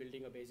were to be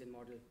building a Bayesian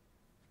model.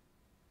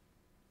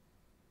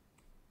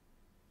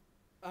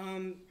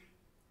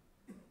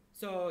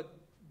 So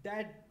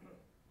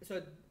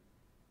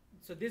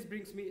this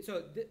brings me,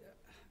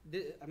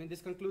 I mean,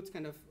 this concludes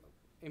kind of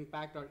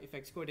impact or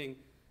effects coding.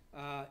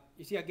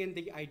 You see, again,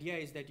 the idea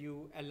is that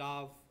you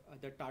allow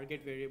the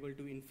target variable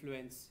to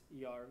influence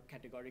your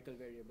categorical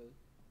variable.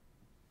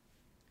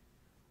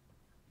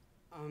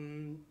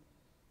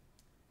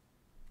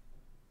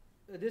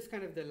 This is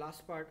kind of the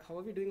last part. How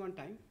are we doing on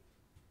time?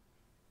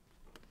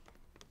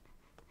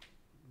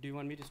 Do you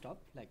want me to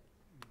stop? Like,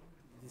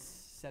 this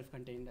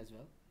self-contained as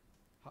well?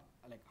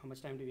 How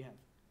much time do we have?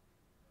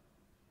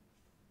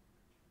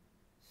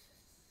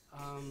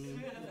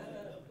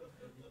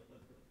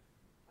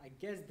 I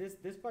guess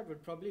this part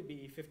would probably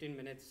be 15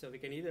 minutes, so we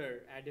can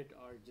either add it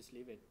or just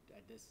leave it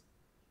at this.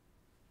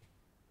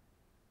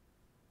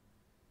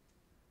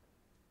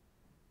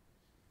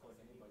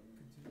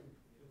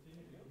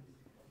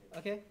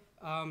 Okay.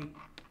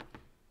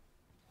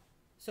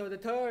 So the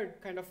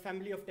third kind of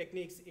family of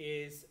techniques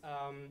is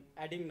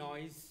adding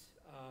noise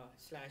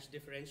 /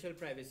 differential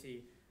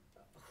privacy.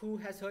 Who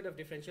has heard of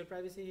differential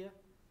privacy here?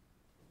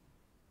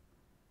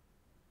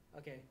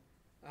 Okay.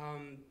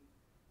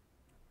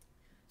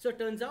 So it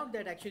turns out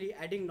that actually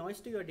adding noise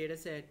to your data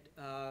set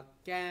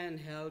can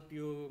help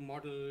you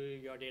model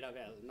your data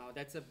well. Now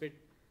that's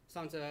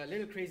sounds a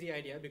little crazy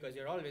idea because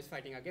you're always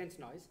fighting against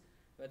noise,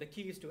 but the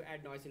key is to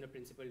add noise in a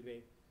principled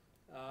way.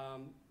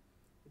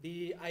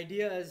 The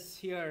ideas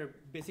here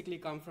basically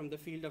come from the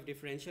field of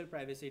differential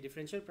privacy.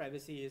 Differential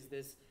privacy is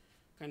this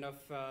kind of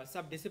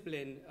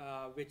subdiscipline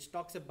which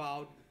talks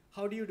about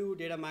how do you do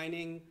data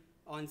mining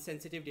on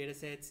sensitive data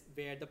sets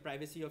where the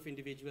privacy of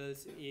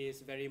individuals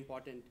is very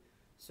important.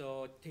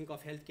 So think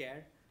of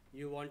healthcare.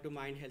 You want to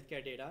mine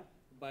healthcare data,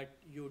 but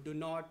you do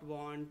not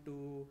want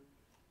to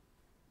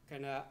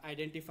kind of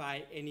identify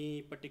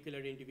any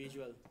particular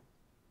individual.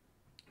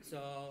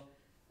 So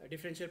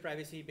differential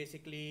privacy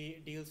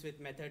basically deals with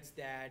methods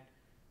that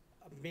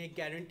make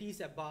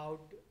guarantees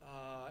about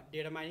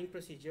data mining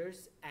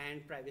procedures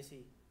and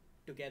privacy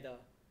together.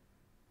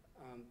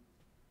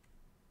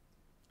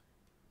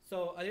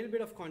 So a little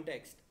bit of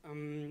context.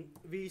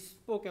 We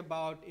spoke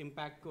about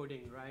impact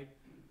coding, right?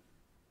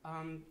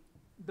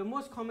 The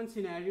most common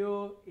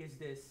scenario is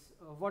this.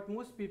 What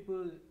most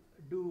people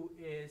do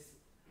is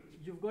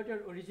you've got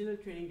your original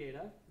training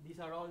data. These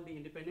are all the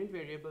independent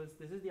variables.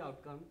 This is the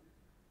outcome.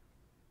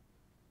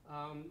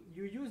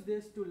 You use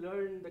this to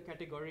learn the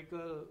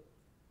categorical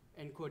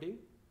encoding.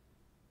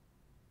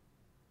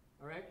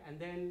 All right, and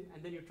then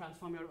you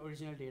transform your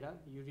original data.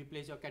 You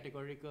replace your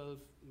categorical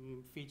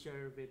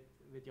feature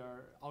with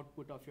your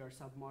output of your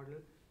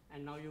submodel,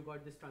 and now you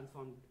got this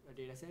transformed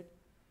data set.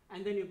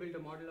 And then you build a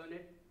model on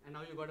it, and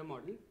now you got a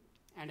model.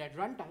 And at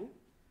runtime,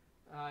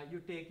 you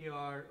take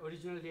your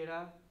original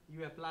data,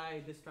 you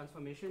apply this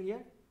transformation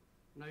here.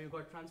 Now you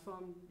got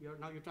transformed.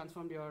 Now you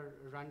transformed your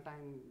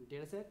runtime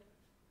data set.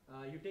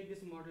 You take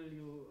this model,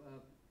 you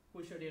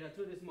push your data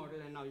through this model,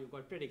 and now you've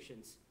got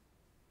predictions.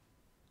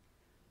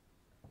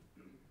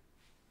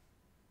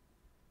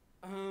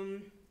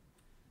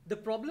 The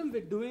problem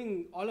with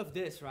doing all of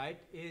this, right,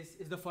 is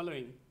the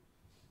following.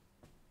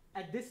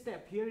 At this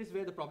step, here is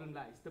where the problem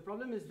lies. The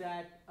problem is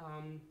that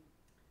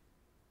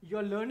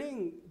you're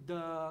learning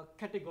the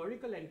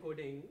categorical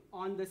encoding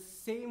on the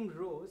same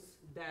rows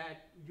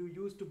that you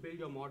use to build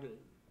your model.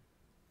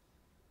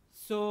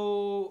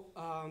 So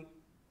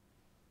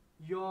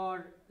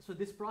so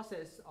this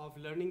process of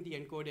learning the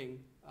encoding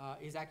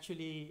is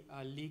actually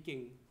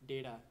leaking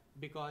data,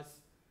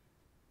 because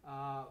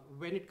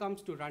when it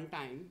comes to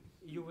runtime,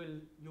 you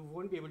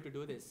won't be able to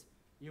do this.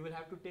 You will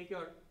have to take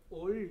your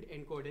old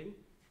encoding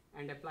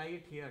and apply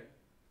it here.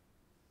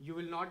 You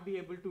will not be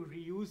able to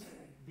reuse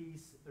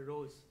these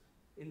rows.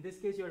 In this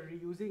case, you're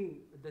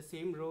reusing the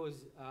same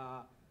rows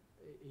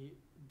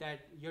that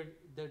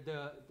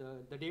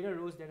the data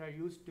rows that are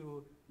used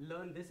to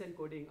learn this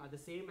encoding are the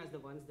same as the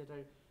ones that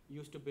are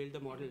used to build the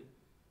model.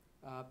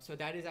 So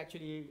that is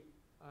actually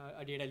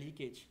a data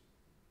leakage.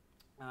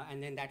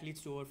 And then that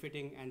leads to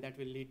overfitting, and that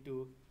will lead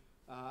to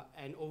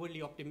an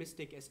overly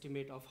optimistic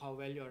estimate of how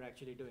well you're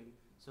actually doing.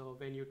 So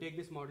when you take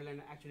this model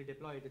and actually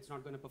deploy it, it's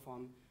not going to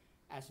perform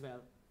as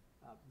well,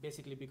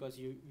 basically because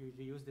you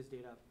reuse this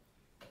data.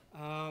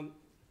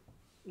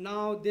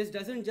 Now, this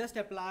doesn't just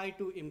apply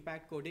to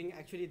impact coding.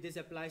 Actually, this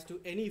applies to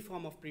any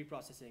form of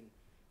pre-processing.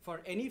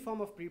 For any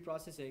form of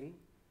pre-processing,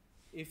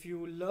 if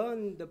you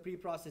learn the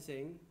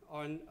pre-processing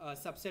on a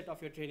subset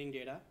of your training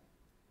data,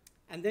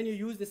 and then you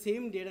use the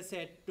same data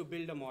set to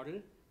build a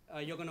model,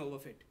 you're going to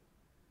overfit.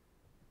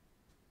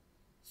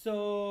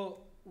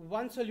 So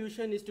one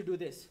solution is to do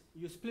this.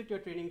 You split your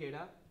training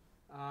data.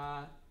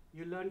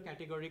 You learn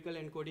categorical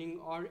encoding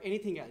or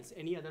anything else,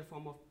 any other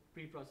form of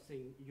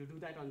pre-processing. You do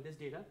that on this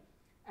data.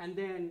 And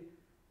then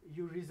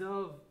you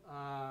reserve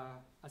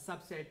a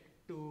subset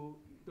to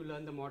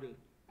learn the model,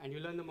 and you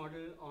learn the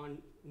model on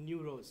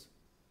new rows,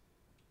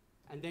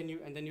 and then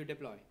you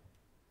deploy.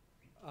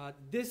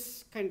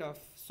 This kind of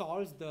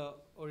solves the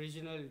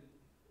original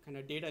kind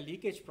of data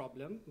leakage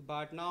problem,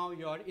 but now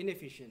you are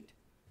inefficient.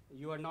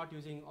 You are not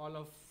using all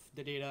of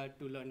the data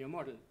to learn your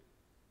model.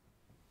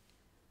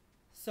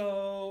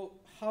 So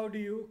how do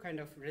you kind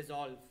of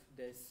resolve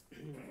this,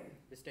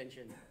 this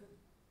tension?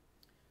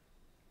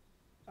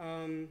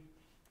 And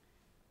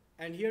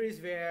here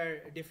is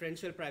where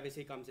differential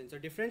privacy comes in. So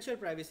differential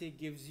privacy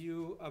gives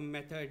you a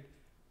method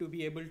to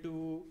be able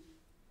to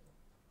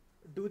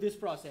do this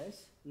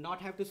process,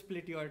 not have to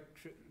split your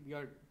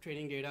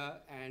training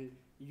data and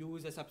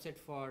use a subset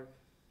for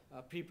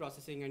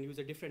pre-processing and use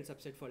a different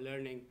subset for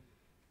learning.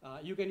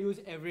 You can use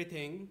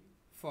everything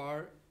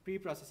for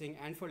pre-processing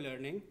and for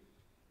learning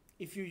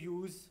if you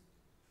use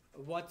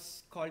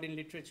what's called in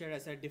literature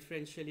as a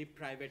differentially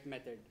private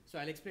method. So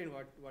I'll explain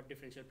what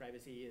differential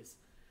privacy is.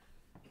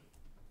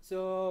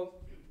 So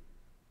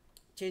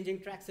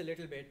changing tracks a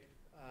little bit,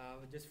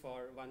 just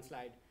for one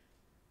slide.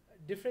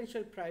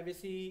 Differential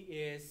privacy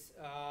is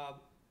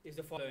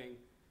the following.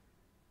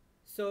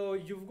 So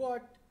you've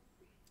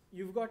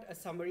got a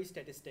summary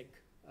statistic.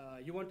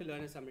 You want to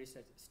learn a summary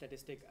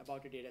statistic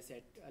about a data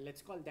set.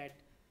 Let's call that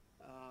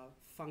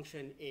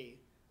function A.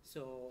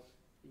 So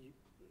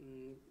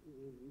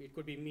it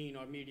could be mean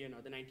or median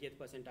or the 90th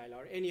percentile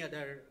or any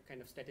other kind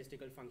of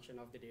statistical function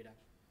of the data.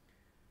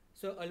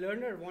 So a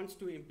learner wants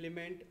to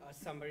implement a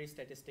summary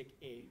statistic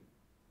A.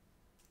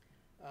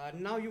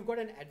 Now you've got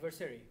an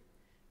adversary.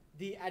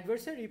 The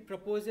adversary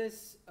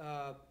proposes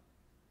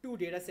two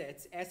data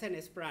sets, S and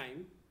S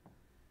prime.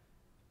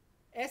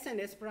 S and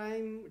S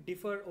prime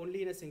differ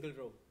only in a single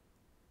row.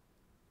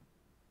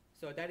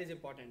 So that is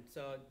important.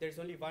 So there's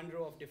only one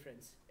row of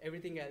difference.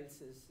 Everything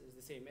else is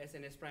the same. S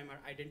and S prime are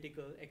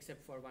identical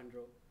except for one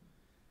row.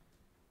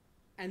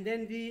 And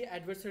then the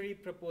adversary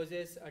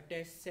proposes a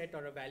test set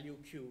or a value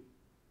Q.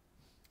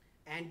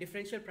 And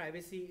differential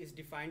privacy is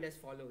defined as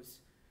follows.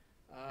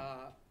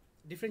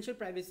 Differential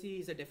privacy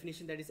is a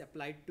definition that is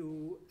applied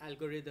to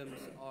algorithms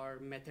or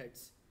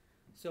methods.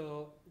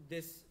 So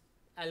this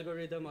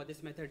algorithm or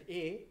this method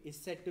A is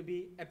said to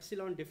be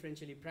epsilon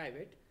differentially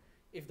private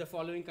if the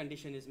following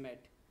condition is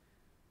met.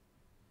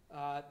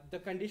 The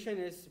condition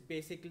is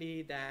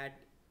basically that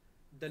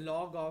the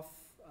log of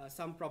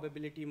some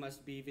probability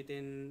must be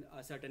within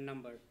a certain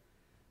number.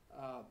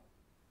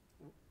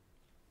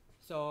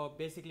 So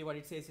basically what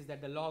it says is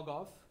that the log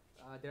of,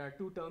 there are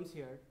two terms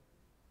here.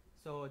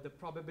 So the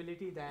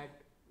probability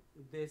that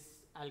this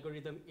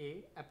algorithm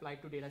A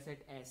applied to dataset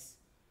S,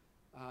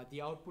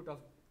 the output of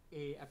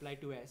A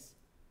applied to S,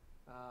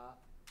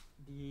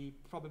 the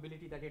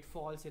probability that it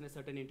falls in a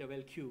certain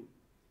interval Q,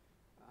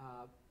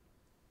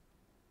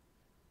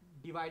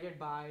 divided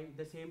by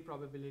the same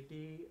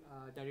probability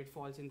that it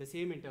falls in the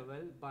same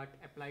interval but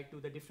applied to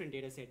the different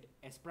dataset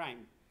S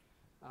prime.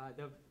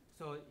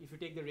 So if you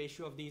take the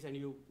ratio of these and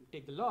you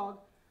take the log,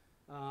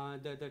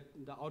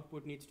 the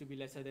output needs to be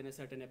lesser than a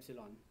certain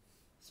epsilon.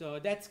 So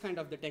that's kind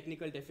of the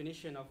technical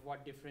definition of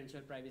what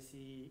differential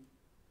privacy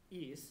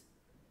is.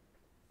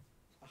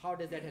 How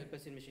does that help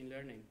us in machine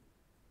learning?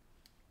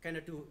 Kind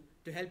of to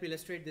help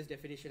illustrate this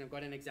definition, I've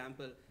got an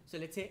example. So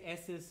let's say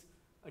S is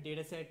a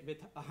data set with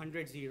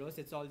 100 zeros,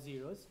 it's all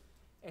zeros.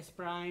 S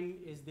prime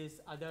is this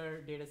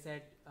other data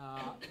set,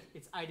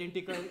 it's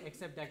identical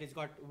except that it's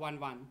got 1,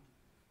 1.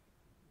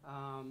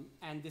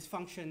 And this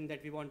function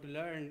that we want to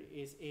learn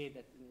is A,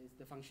 that is,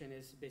 the function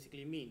is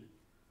basically mean.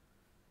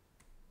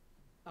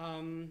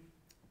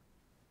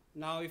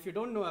 Now if you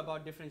don't know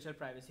about differential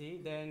privacy,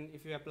 then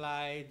if you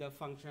apply the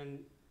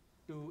function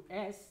to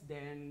S,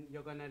 then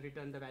you're going to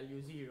return the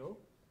value 0.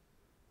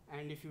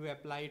 And if you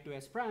apply it to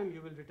S prime,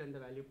 you will return the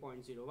value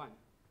 0.01.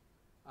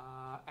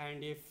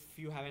 And if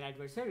you have an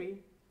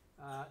adversary,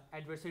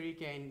 adversary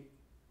can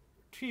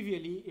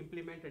trivially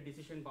implement a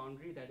decision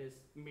boundary that is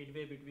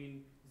midway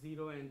between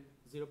 0 and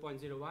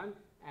 0.01.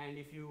 And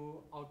if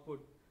you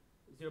output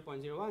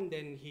 0.01,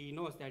 then he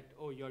knows that,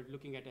 oh, you're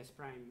looking at S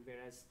prime,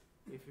 whereas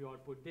if you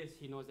output this,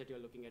 he knows that you're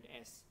looking at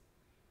S.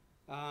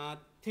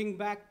 Think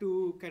back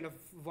to kind of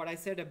what I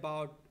said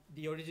about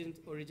the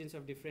origins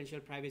of differential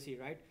privacy,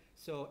 right?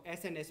 So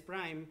S and S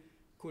prime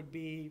could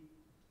be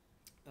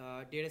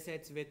data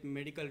sets with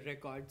medical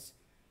records,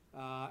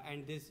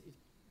 and this,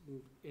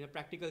 in a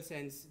practical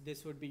sense,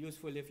 this would be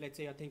useful if, let's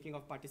say, you're thinking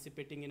of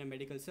participating in a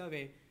medical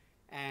survey,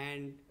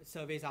 and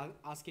surveys are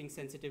asking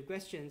sensitive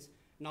questions.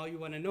 Now you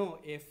want to know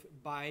if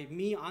by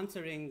me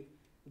answering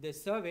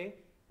this survey,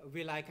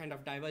 will I kind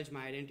of divulge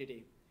my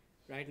identity,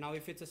 right? Now,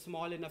 if it's a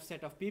small enough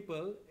set of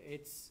people,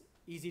 it's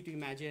easy to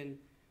imagine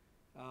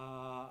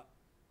a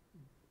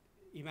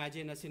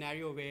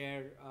scenario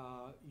where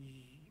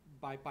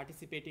by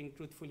participating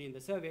truthfully in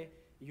the survey,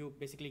 you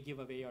basically give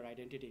away your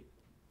identity,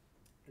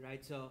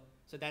 right? So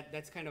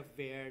that's kind of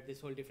where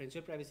this whole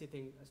differential privacy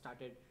thing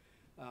started.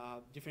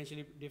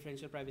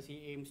 Differential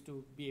privacy aims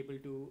to be able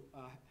to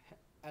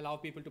allow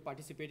people to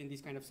participate in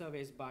these kind of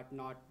surveys but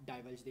not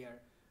divulge their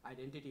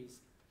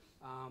identities.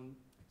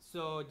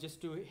 So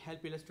just to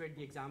help illustrate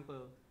the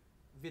example,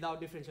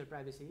 without differential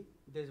privacy,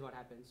 this is what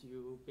happens.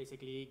 You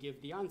basically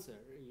give the answer.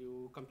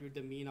 You compute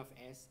the mean of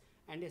S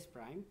and S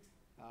prime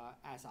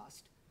as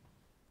asked.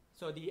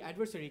 So the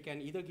adversary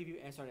can either give you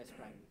S or S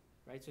prime,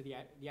 right? So the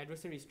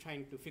adversary is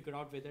trying to figure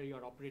out whether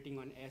you're operating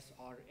on S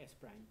or S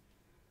prime.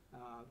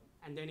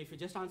 And then if you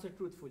just answer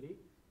truthfully,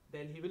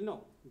 then he will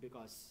know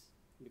because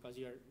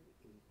you're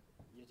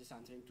just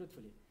answering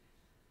truthfully.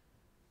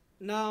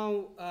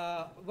 Now,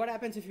 what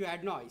happens if you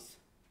add noise?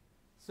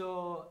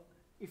 So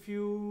if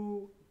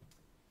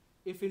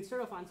instead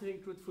of answering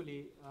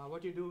truthfully,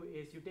 what you do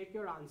is you take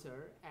your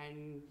answer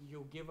and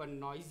you give a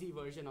noisy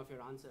version of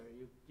your answer.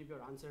 You give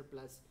your answer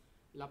plus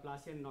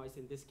Laplacian noise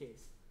in this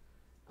case.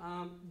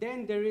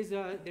 Then there is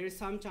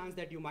some chance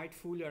that you might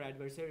fool your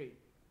adversary,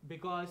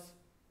 because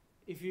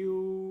if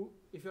your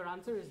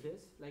answer is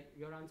this, like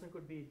your answer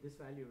could be this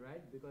value,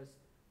 right? Because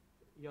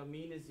your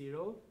mean is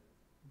 0.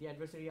 The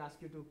adversary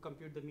asks you to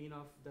compute the mean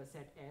of the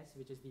set S,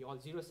 which is the all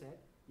 0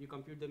 set. You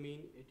compute the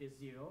mean, it is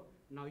 0.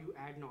 Now you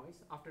add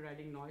noise. After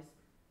adding noise,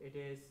 it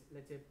is,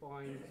 let's say,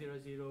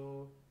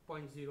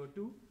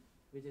 0.02,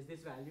 which is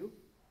this value.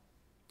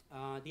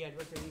 The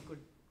adversary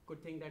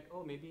could think that,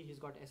 oh, maybe he's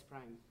got S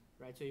prime,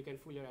 right? So you can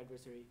fool your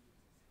adversary.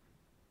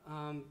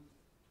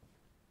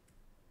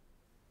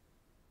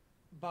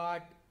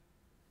 But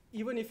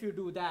even if you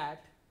do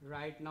that,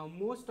 right, now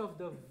most of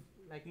the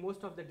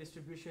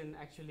distribution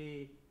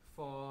actually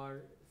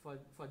for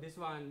this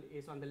one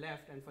is on the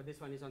left and for this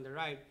one is on the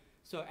right.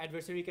 So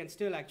adversary can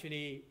still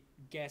actually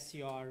guess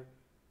your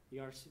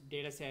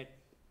data set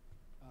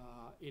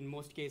in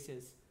most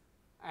cases,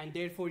 and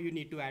therefore you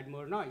need to add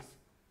more noise.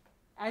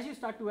 As you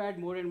start to add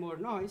more and more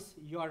noise,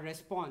 your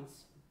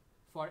response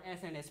for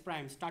S and S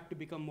prime start to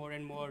become more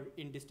and more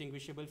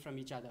indistinguishable from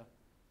each other.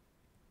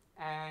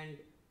 And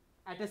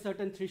at a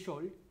certain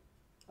threshold,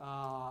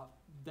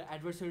 the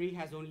adversary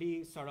has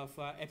only sort of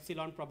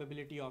epsilon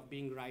probability of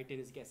being right in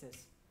his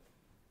guesses.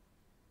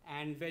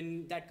 And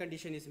when that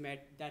condition is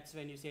met, that's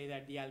when you say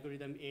that the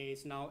algorithm A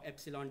is now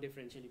epsilon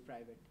differentially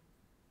private.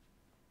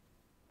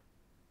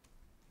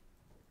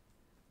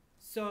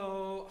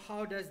 So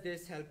how does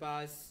this help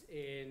us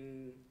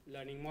in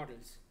learning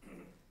models?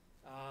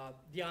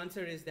 The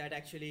answer is that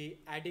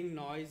actually adding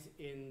noise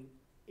in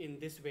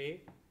this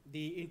way,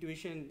 the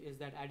intuition is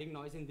that adding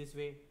noise in this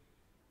way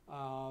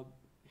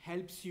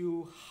helps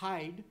you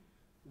hide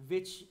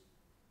which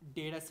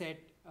data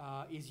set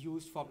is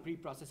used for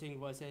pre-processing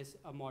versus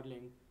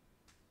modeling.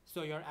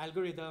 So your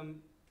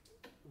algorithm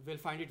will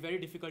find it very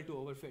difficult to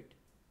overfit.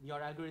 Your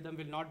algorithm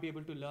will not be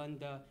able to learn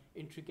the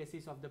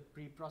intricacies of the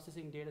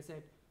pre-processing data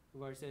set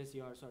versus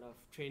your sort of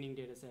training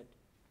data set.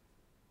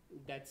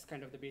 That's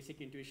kind of the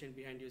basic intuition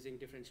behind using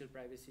differential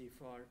privacy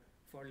for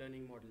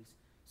learning models.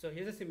 So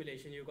here's a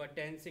simulation. You've got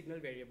 10 signal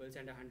variables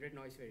and 100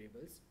 noise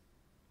variables.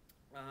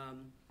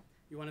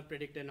 You want to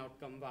predict an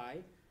outcome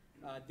Y.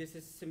 This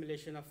is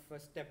simulation of a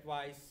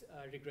stepwise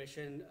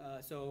regression.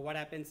 So what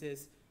happens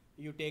is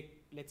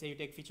let's say you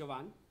take feature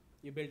 1,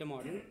 you build a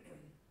model,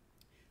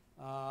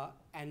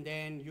 and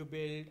then you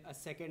build a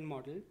second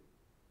model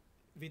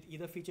with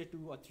either feature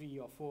 2 or 3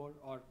 or 4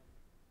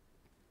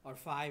 or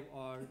 5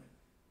 or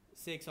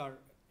 6 or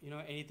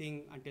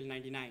anything until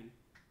 99.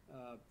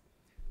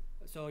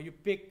 So you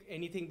pick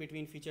anything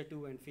between feature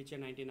 2 and feature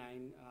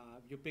 99.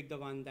 You pick the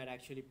one that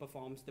actually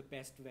performs the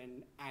best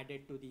when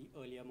added to the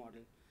earlier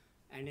model.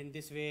 And in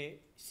this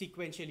way,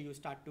 sequentially, you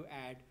start to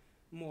add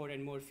more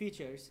and more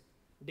features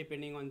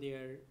depending on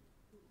their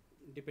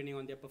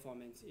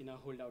performance in a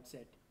holdout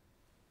set.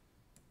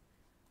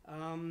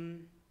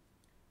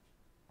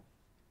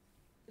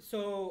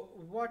 So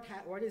what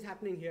is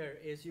happening here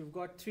is you've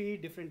got 3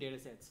 different data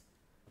sets.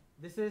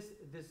 This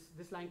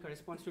line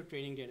corresponds to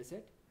training data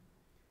set.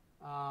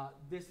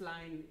 This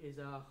line is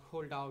a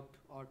holdout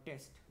or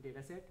test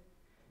data set.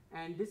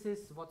 And this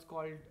is what's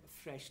called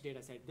fresh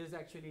data set. This is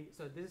actually,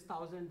 so this is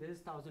 1,000, this is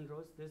 1,000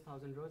 rows, this is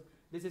 1,000 rows.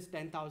 This is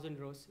 10,000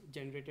 rows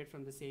generated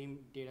from the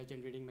same data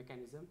generating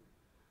mechanism.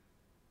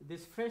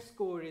 This fresh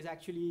score is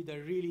actually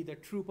the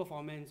true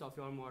performance of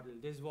your model.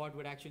 This is what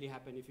would actually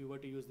happen if you were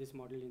to use this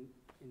model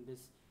in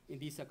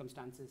these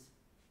circumstances.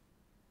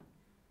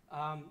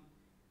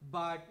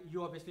 But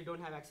you obviously don't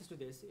have access to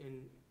this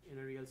in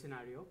a real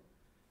scenario.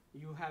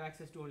 You have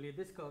access to only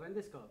this curve and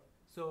this curve.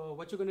 So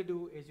what you're going to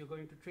do is you're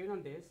going to train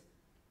on this,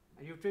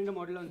 and you've trained a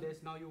model on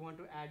this. Now you want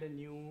to add a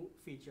new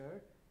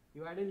feature.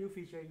 You add a new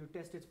feature, you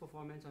test its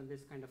performance on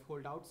this kind of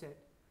holdout set.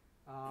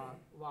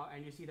 Wow,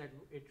 and you see that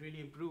it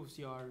really improves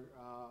your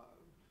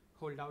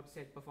holdout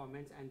set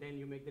performance, and then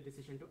you make the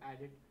decision to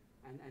add it,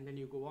 and then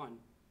you go on.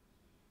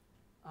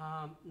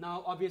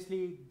 Now,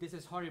 obviously, this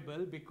is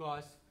horrible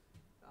because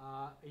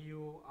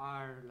you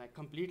are like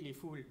completely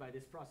fooled by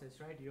this process,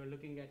 right? You're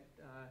looking at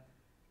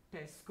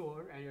test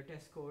score, and your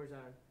test scores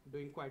are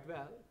doing quite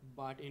well,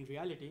 but in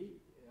reality,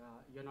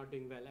 you're not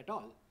doing well at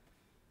all.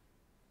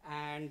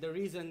 And the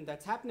reason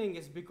that's happening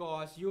is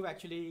because you've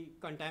actually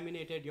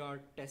contaminated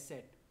your test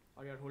set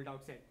or your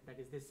holdout set, that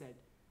is this set,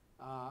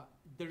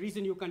 The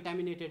reason you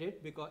contaminated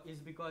it is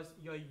because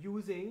you're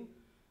using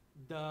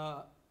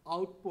the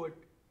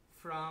output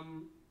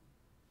from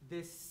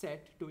this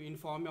set to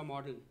inform your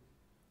model.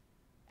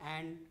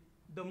 And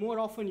the more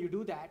often you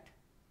do that,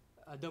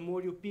 the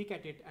more you peek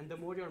at it and the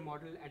more your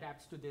model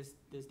adapts to this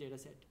data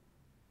set.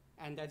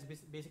 And that's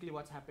basically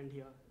what's happened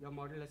here. Your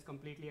model has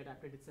completely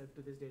adapted itself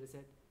to this data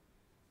set,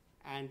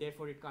 and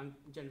therefore it can't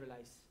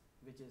generalize,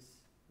 which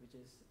is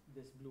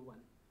this blue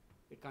one.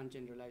 It can't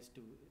generalize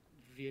to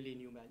really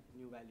new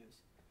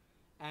values.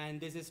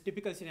 And this is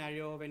typical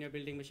scenario when you're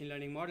building machine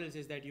learning models,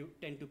 is that you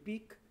tend to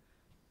peek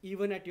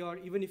even if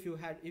you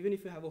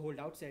have a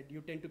holdout set,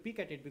 you tend to peek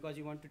at it because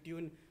you want to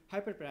tune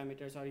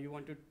hyperparameters or you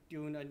want to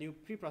tune a new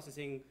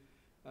pre-processing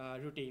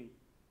routine.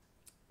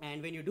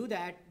 And when you do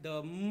that,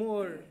 the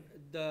more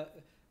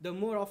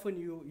often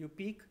you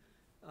peek,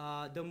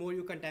 the more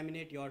you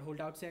contaminate your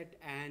holdout set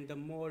and the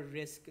more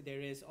risk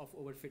there is of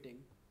overfitting.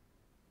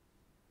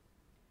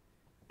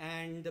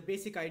 And the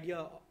basic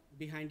idea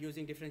behind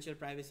using differential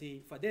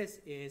privacy for this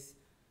is,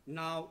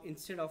 now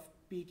instead of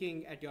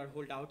peeking at your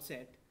holdout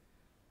set,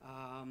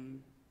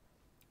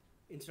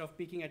 instead of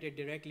peeking at it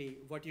directly,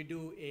 what you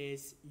do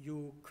is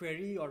you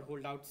query your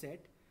holdout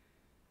set,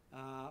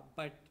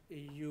 but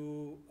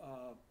you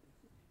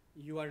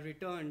are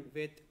returned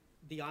with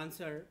the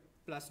answer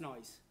plus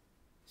noise.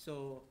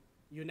 So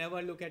you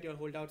never look at your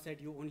holdout set,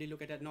 you only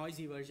look at a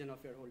noisy version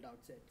of your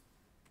holdout set.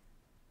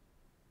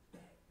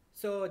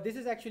 So this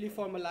is actually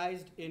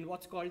formalized in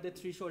what's called the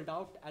threshold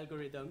out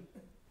algorithm.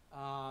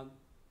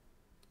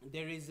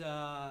 There is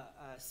a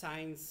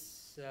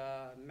science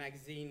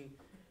magazine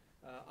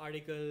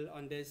article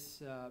on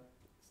this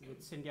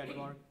with Cynthia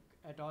Dwork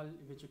et al.,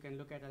 which you can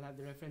look at. I'll have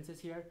the references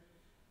here.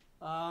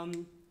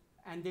 And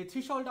the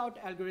threshold out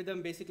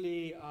algorithm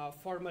basically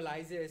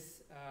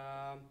formalizes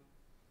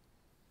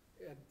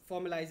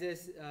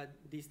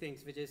these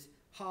things, which is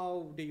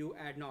how do you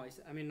add noise.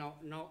 I mean,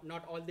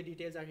 not all the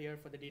details are here.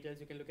 For the details,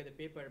 you can look at the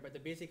paper. But the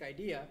basic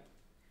idea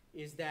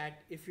is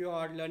that if you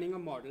are learning a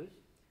model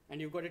and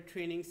you've got a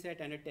training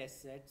set and a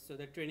test set, so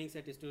the training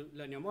set is to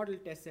learn your model,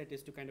 test set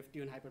is to kind of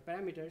tune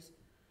hyperparameters,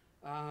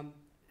 and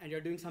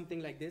you're doing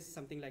something like this,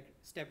 something like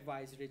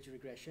stepwise ridge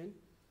regression,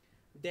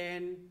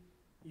 then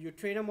you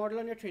train a model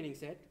on your training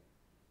set,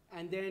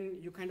 and then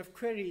you kind of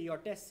query your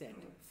test set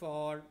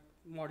for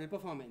model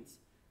performance.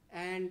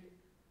 And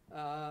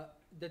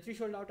the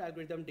threshold out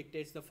algorithm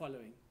dictates the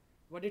following.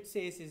 What it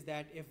says is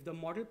that if the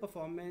model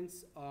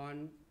performance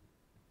on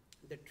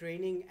the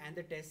training and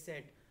the test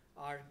set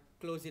are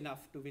close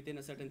enough to within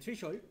a certain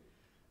threshold,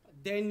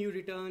 then you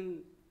return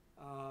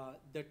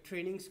the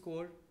training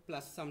score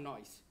plus some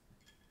noise.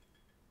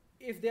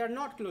 If they are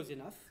not close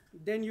enough,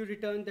 then you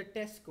return the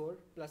test score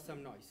plus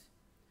some noise.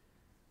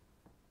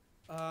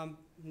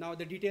 Now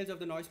the details of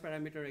the noise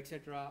parameter,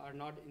 etc., are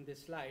not in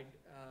this slide,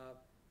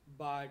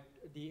 but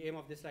the aim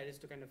of this slide is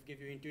to kind of give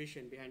you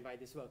intuition behind why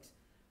this works.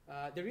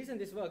 The reason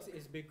this works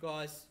is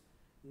because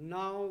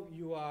now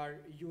you are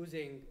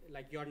using,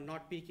 like, you're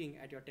not peeking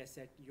at your test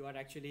set. You are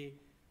actually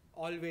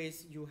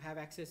always, you have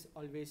access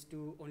always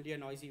to only a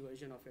noisy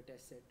version of your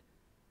test set.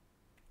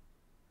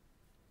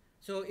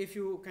 So if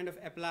you kind of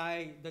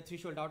apply the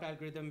threshold out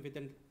algorithm with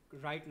the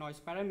right noise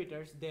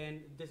parameters,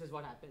 then this is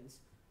what happens.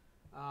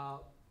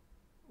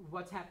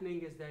 What's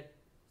happening is that,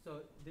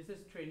 so this is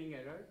training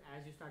error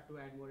as you start to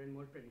add more and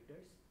more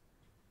predictors.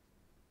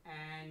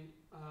 And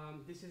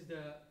this is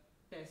the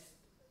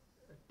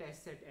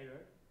test set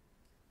error.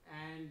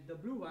 And the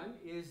blue one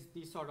is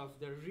the sort of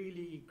the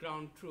really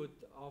ground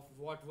truth of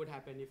what would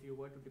happen if you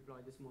were to deploy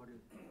this model.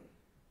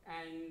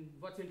 And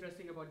what's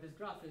interesting about this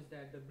graph is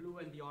that the blue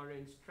and the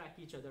orange track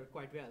each other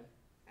quite well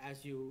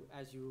as you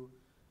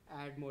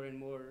add more and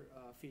more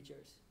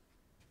features.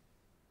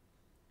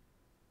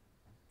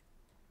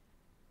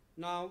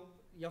 Now,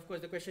 of course,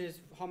 the question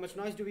is, how much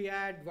noise do we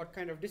add? What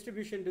kind of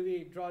distribution do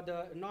we draw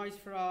the noise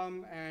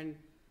from? And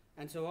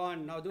so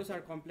on. Now, those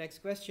are complex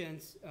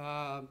questions.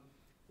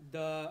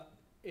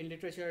 In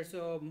literature,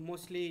 so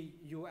mostly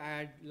you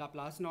add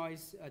Laplace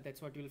noise.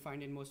 That's what you'll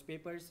find in most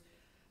papers.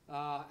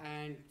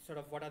 And sort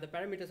of what are the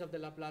parameters of the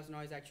Laplace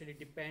noise actually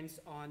depends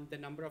on the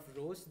number of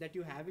rows that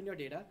you have in your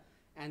data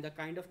and the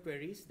kind of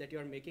queries that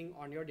you're making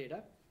on your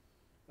data.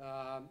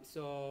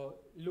 So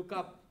look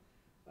up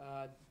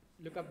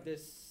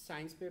this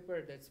science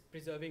paper that's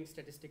preserving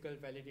statistical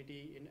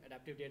validity in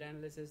adaptive data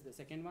analysis, the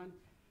second one,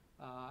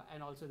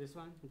 and also this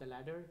one, the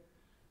ladder.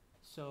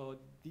 So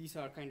these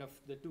are kind of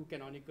the two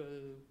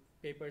canonical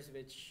papers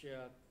which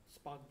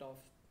sparked off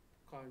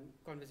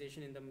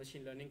conversation in the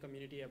machine learning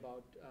community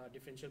about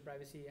differential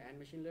privacy and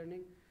machine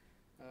learning,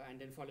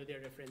 and then follow their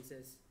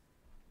references.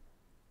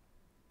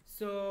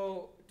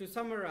 So to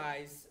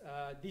summarize,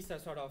 these are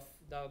sort of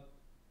the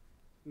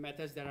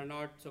methods that are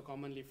not so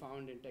commonly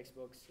found in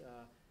textbooks.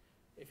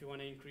 If you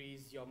want to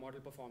increase your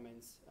model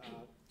performance,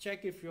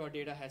 check if your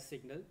data has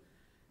signal,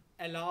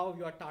 allow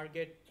your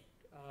target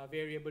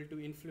variable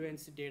to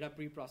influence data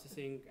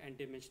pre-processing and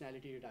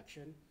dimensionality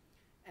reduction,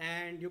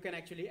 and you can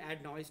actually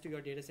add noise to your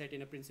data set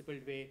in a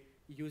principled way,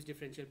 use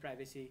differential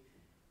privacy,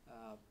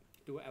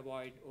 to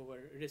avoid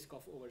risk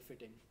of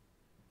overfitting.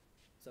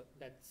 So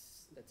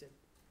that's it.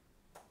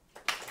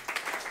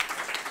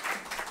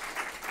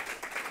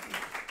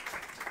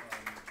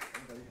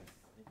 Anybody has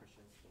any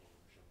questions for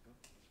Shankar?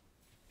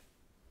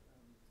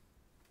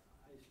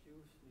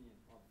 Excuse me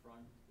up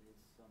front,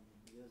 it's some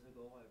years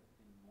ago I've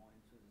been more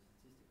into the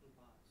statistical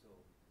part, so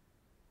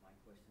my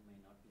question may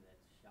not be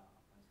that sharp.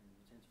 I think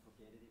you tend to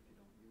forget it if you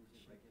don't use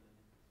it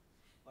regularly.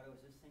 But I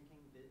was just thinking,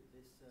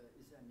 is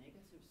there a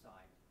negative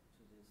side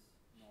to this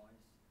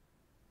noise?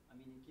 I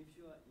mean, it gives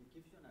you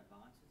an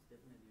advantage.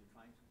 Definitely, you're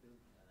trying to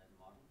build that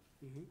model.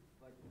 Mm-hmm.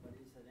 But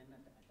is there then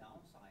a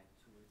downside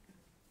to it?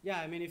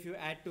 Yeah, I mean, if you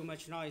add too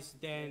much noise,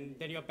 then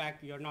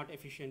you're not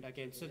efficient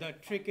again. So the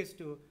trick is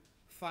to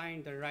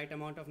find the right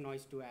amount of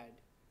noise to add.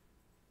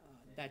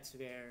 That's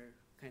where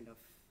kind of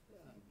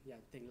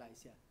thing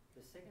lies. Yeah.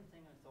 The second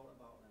thing I thought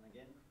about, and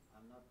again,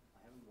 I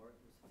haven't worked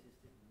with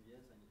statistics in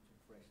years. I need to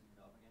freshen it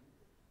up again.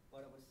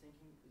 But I was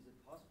thinking, is it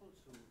possible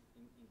to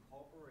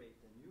incorporate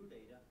the new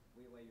data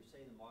where you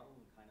say the model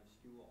will kind of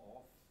skew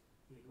off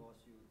because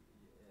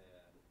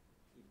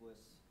it was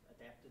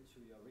adapted to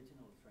your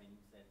original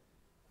trainings? That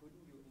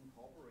couldn't you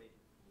incorporate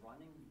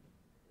running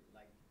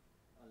like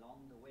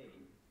along the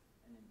way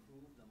and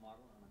improve the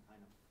model on a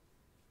kind of?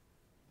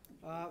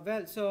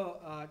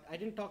 I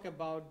didn't talk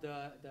about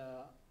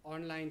the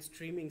online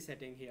streaming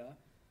setting here.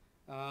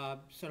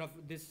 Sort of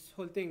this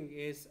whole thing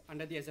is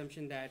under the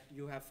assumption that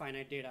you have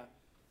finite data.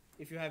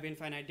 If you have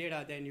infinite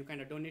data, then you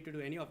kind of don't need to do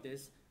any of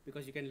this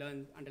because you can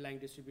learn underlying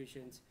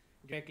distributions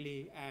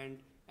directly,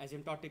 and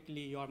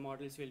asymptotically your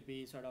models will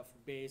be sort of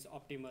base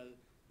optimal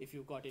if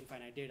you've got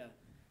infinite data.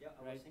 Yeah,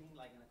 I was thinking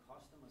like in a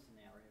customer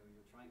scenario,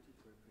 you're trying to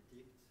predict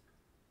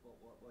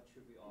what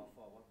should we offer,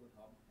 what would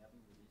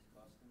happen with these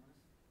customers,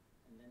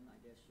 and then I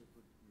guess you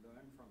could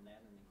learn from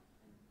that and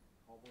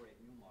incorporate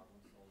new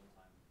models all the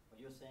time.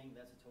 But you're saying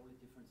that's a totally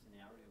different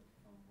scenario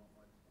from what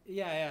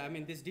Yeah, I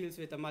mean, this deals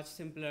with a much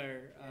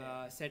simpler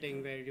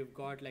setting where you've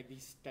got like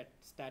these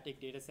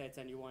static data sets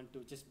and you want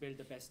to just build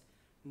the best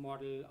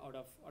model out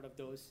of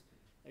those.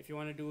 If you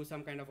want to do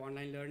some kind of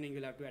online learning,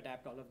 you'll have to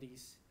adapt all of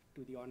these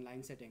to the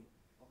online setting,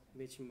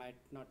 which might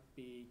not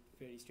be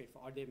very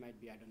straightforward, or they might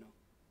be, I don't know.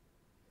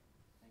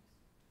 Thanks.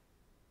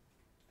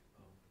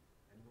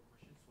 Any more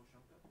questions for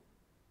Shankar?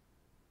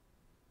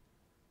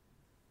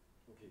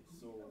 Okay, Do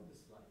so you have the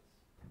slides?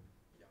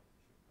 yeah,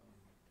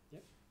 sure.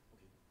 Yep.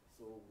 Okay,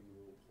 so we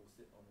will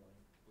post it online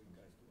for you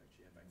guys to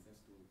actually have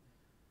access to,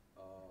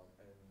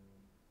 and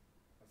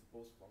I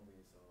suppose one way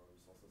is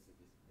resources if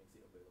it makes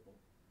it available.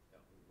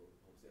 Yeah, we will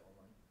post it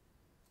online.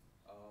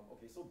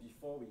 Okay, so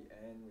before we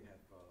end, we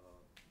have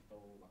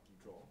little lucky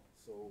draw.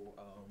 So,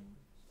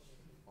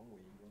 Wang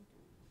Wei, you want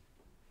to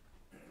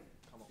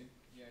come up? Did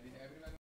everyone